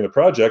actually end up doing the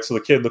project. So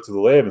the kid looked at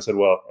the lathe and said,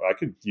 well, I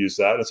could use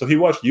that. And so he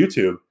watched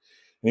YouTube.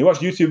 And he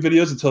watched YouTube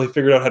videos until he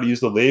figured out how to use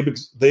the lathe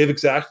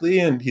exactly,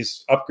 and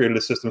he's upgraded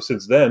his system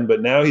since then.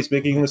 But now he's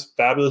making this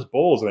fabulous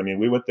bowls. And I mean,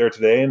 we went there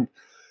today and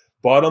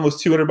bought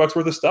almost $200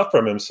 worth of stuff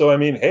from him. So I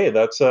mean, hey,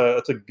 that's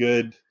a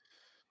good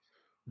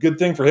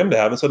thing for him to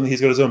have, and suddenly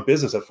he's got his own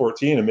business at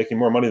 14 and making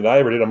more money than I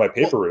ever did on my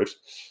paper route.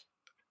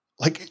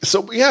 I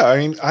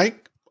mean,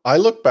 I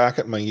look back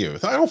at my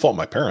youth. I don't fault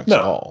my parents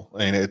at all.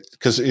 I mean,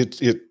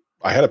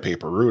 I had a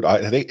paper route.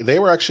 They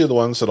were actually the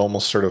ones that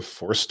almost sort of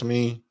forced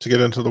me to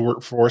get into the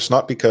workforce,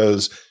 not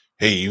because,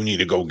 hey, you need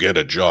to go get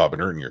a job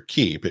and earn your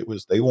keep. It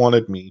was, they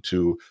wanted me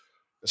to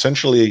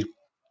essentially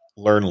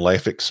learn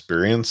life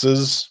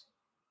experiences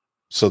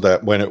so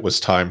that when it was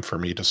time for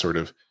me to sort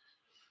of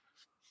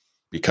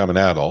become an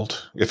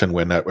adult, if and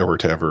when that were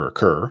to ever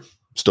occur,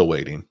 still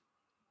waiting,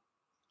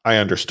 I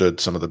understood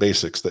some of the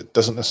basics that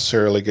doesn't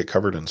necessarily get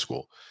covered in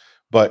school.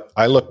 But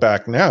I look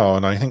back now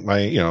and I think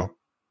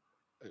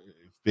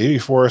baby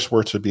Forrest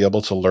were to be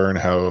able to learn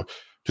how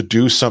to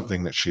do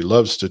something that she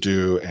loves to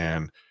do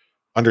and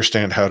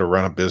understand how to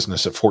run a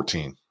business at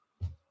 14.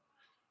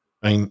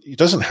 I mean, it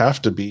doesn't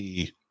have to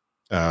be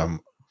the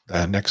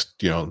next,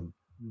 $1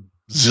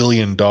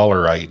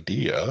 zillion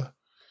idea.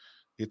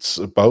 It's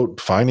about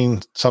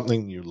finding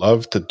something you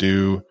love to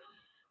do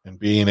and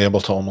being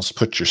able to almost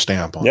put your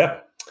stamp on it. Yeah.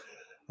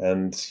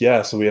 And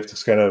so we have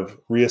to kind of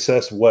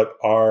reassess what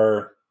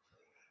our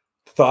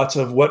thoughts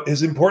of what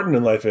is important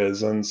in life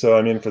is. And so,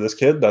 I mean, for this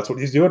kid, that's what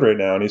he's doing right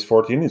now. And he's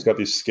 14, he's got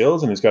these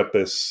skills and he's got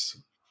this,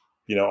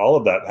 all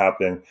of that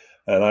happening.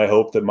 And I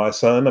hope that my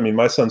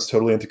son's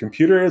totally into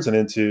computers and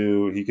he's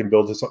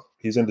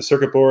into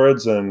circuit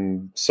boards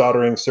and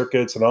soldering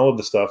circuits and all of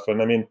the stuff.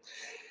 And I mean,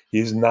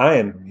 he's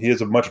 9. He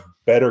has a much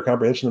better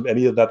comprehension of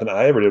any of that than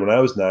I ever did when I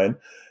was 9.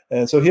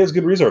 And so he has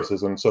good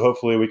resources. And so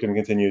hopefully we can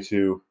continue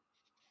to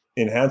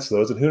enhance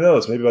those. And who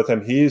knows, maybe by the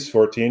time he's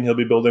 14, he'll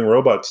be building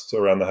robots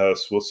around the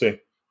house. We'll see.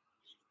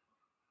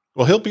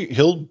 Well, he'll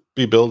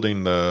be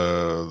building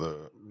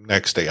the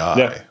next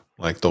AI,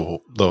 like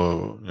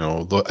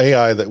the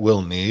AI that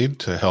we'll need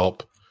to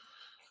help,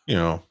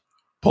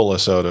 pull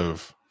us out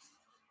of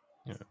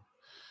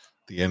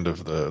the end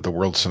of the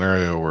world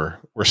scenario where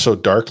we're so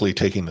darkly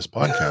taking this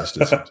podcast.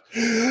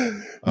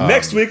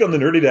 Next week on the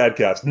Nerdy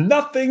Dadcast,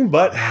 nothing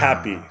but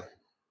happy.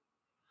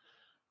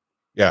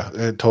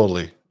 Yeah,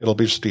 totally. It'll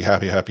just be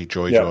happy,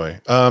 joy.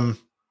 I'm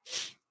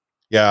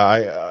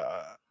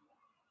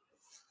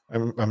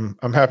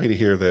happy to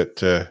hear that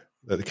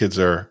the kids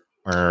are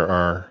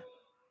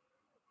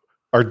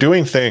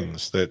doing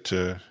things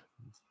that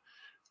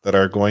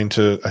are going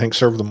to, I think,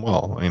 serve them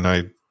well. I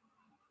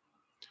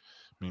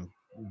mean,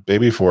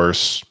 baby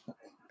Force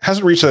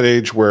hasn't reached that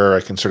age where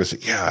I can sort of say,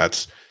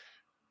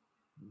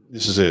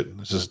 this is it.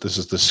 This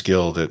is the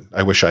skill that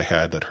I wish I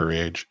had at her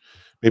age.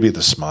 Maybe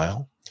the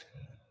smile.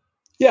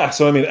 Yeah.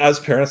 So, I mean, as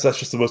parents, that's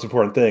just the most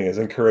important thing, is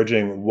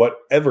encouraging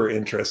whatever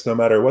interest, no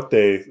matter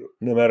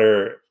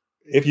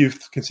if you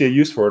can see a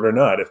use for it or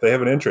not. If they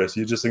have an interest,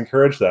 you just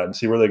encourage that and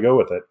see where they go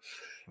with it.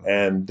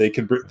 And they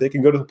can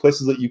go to the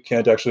places that you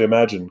can't actually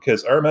imagine,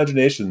 because our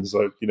imaginations,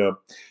 I had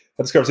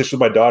this conversation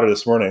with my daughter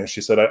this morning, and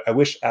she said, I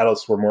wish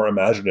adults were more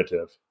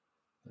imaginative.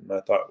 And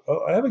I thought,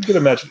 well, I have a good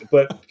imagination,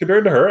 but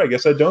compared to her, I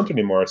guess I don't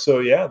anymore. So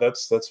yeah,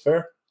 that's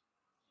fair.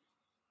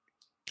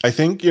 I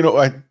think,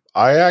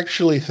 I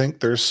actually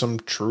think there's some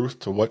truth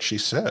to what she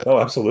said. Oh,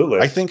 absolutely.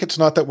 I think it's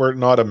not that we're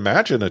not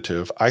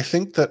imaginative. I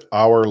think that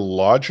our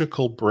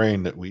logical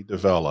brain that we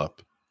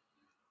develop,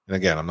 and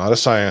again, I'm not a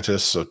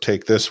scientist, so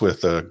take this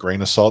with a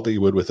grain of salt that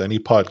you would with any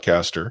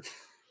podcaster,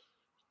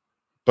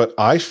 but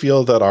I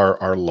feel that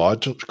our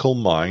logical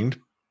mind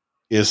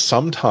is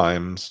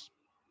sometimes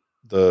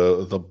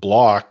the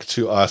block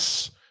to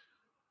us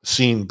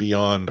seeing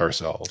beyond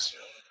ourselves.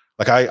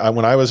 Like I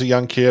when I was a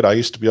young kid, I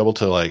used to be able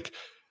to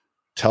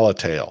tell a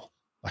tale.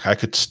 Like I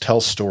could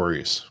tell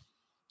stories,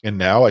 and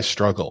now I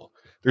struggle.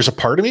 There's a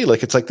part of me,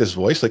 it's like this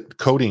voice, like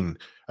coding.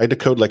 I had to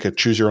code like a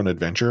choose your own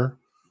adventure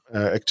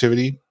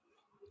activity.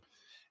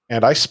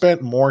 And I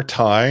spent more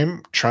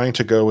time trying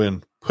to go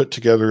and put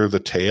together the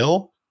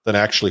tale than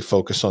actually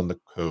focus on the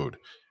code.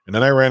 And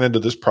then I ran into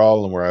this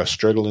problem where I was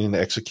struggling to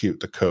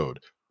execute the code.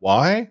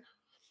 Why?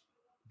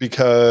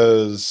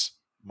 Because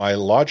my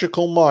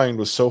logical mind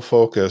was so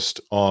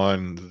focused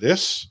on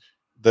this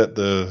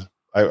that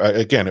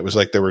again, it was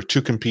like there were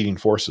two competing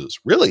forces.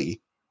 Really?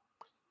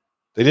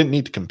 They didn't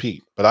need to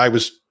compete, but I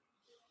was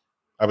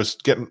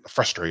getting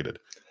frustrated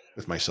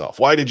with myself.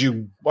 Why did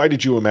you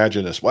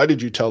imagine this? Why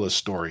did you tell this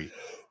story?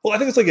 Well, I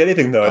think it's like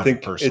anything, though. I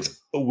think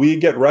we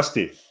get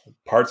rusty.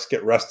 Parts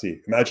get rusty.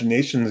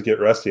 Imaginations get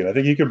rusty. And I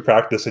think you can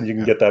practice and you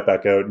can get that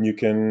back out and you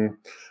can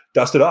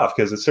dust it off,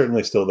 because it's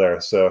certainly still there.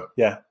 So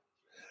yeah,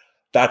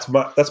 that's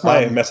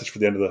my message for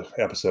the end of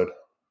the episode.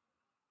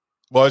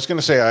 Well, I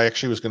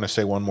actually was going to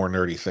say one more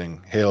nerdy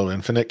thing. Halo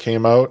Infinite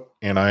came out,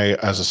 and I,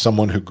 as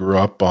someone who grew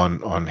up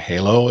on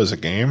Halo as a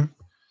game,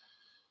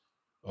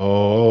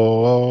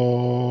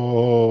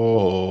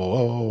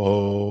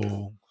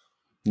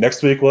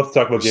 next week, let's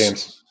talk about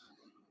games.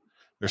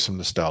 There's some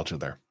nostalgia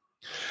there.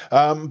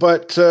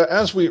 But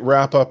as we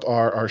wrap up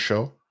our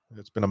show,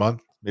 it's been a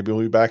month. Maybe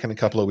we'll be back in a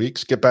couple of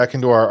weeks. Get back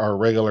into our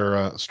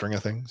regular string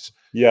of things.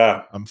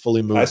 Yeah, I'm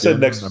fully moved. I'm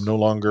no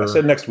longer. I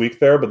said next week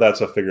there, but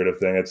that's a figurative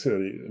thing. It's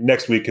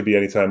next week could be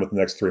any time within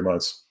the next 3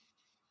 months.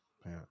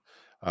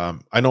 Yeah,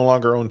 I no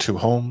longer own 2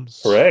 homes.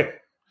 Hooray!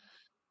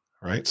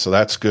 Right, so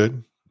that's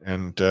good.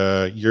 And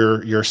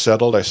you're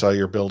settled. I saw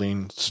you're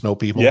building snow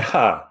people.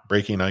 Yeah,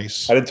 breaking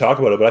ice. I didn't talk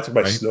about it, but I took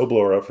my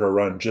snowblower out for a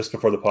run just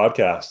before the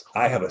podcast.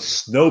 I have a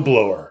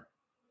snowblower.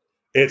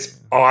 It's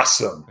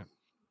awesome.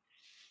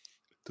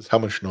 How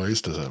much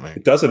noise does that make?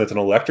 It doesn't. It's an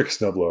electric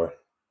snowblower.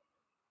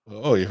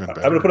 Oh, even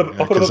better. I'm gonna put up.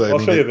 Yeah, I'll put it 'cause, up. I I'll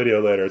mean, show you a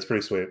video later. It's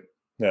pretty sweet.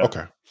 Yeah.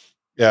 okay.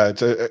 Yeah,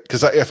 it's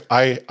because if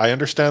I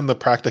understand the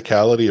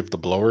practicality of the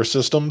blower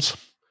systems,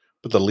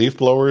 but the leaf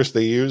blowers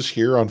they use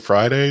here on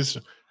Fridays,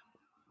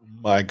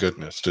 my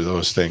goodness, do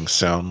those things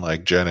sound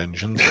like jet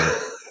engines? Or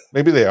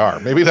maybe they are.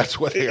 Maybe that's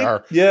what they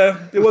are. Yeah,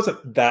 it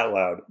wasn't that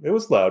loud. It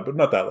was loud, but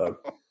not that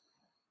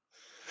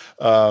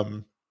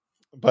loud.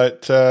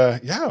 But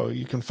yeah,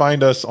 you can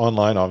find us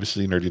online,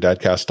 obviously,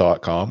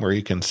 nerdydadcast.com, where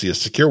you can see a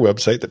secure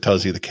website that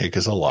tells you the cake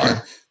is a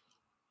lie.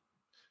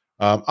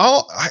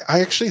 I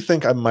actually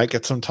think I might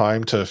get some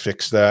time to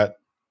fix that,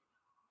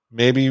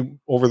 maybe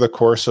over the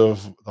course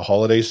of the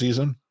holiday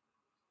season.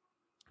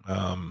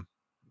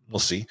 We'll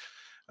see.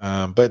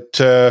 But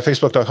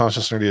Facebook.com is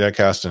just Nerdy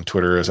Dadcast, and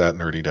Twitter is at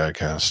Nerdy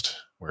Dadcast,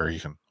 where you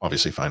can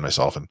obviously find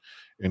myself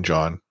and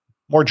John.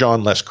 More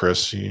John, less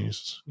Chris.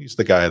 He's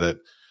the guy that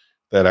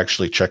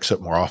actually checks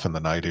it more often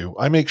than I do.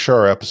 I make sure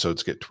our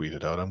episodes get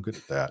tweeted out. I'm good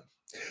at that.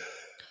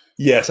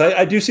 Yes,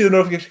 I do see the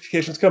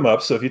notifications come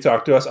up. So if you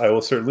talk to us, I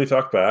will certainly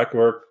talk back,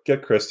 or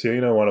get Chris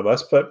to, one of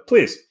us. But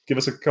please give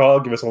us a call,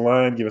 give us a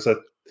line, give us a,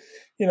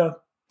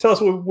 tell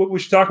us what we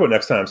should talk about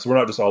next time, so we're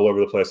not just all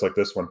over the place like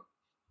this one.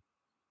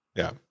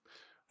 Yeah.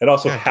 And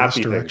also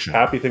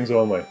happy things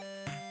only.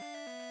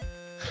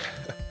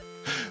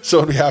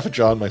 So on behalf of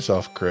John,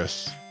 myself,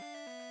 Chris,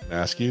 I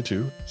ask you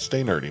to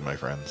stay nerdy, my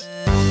friends.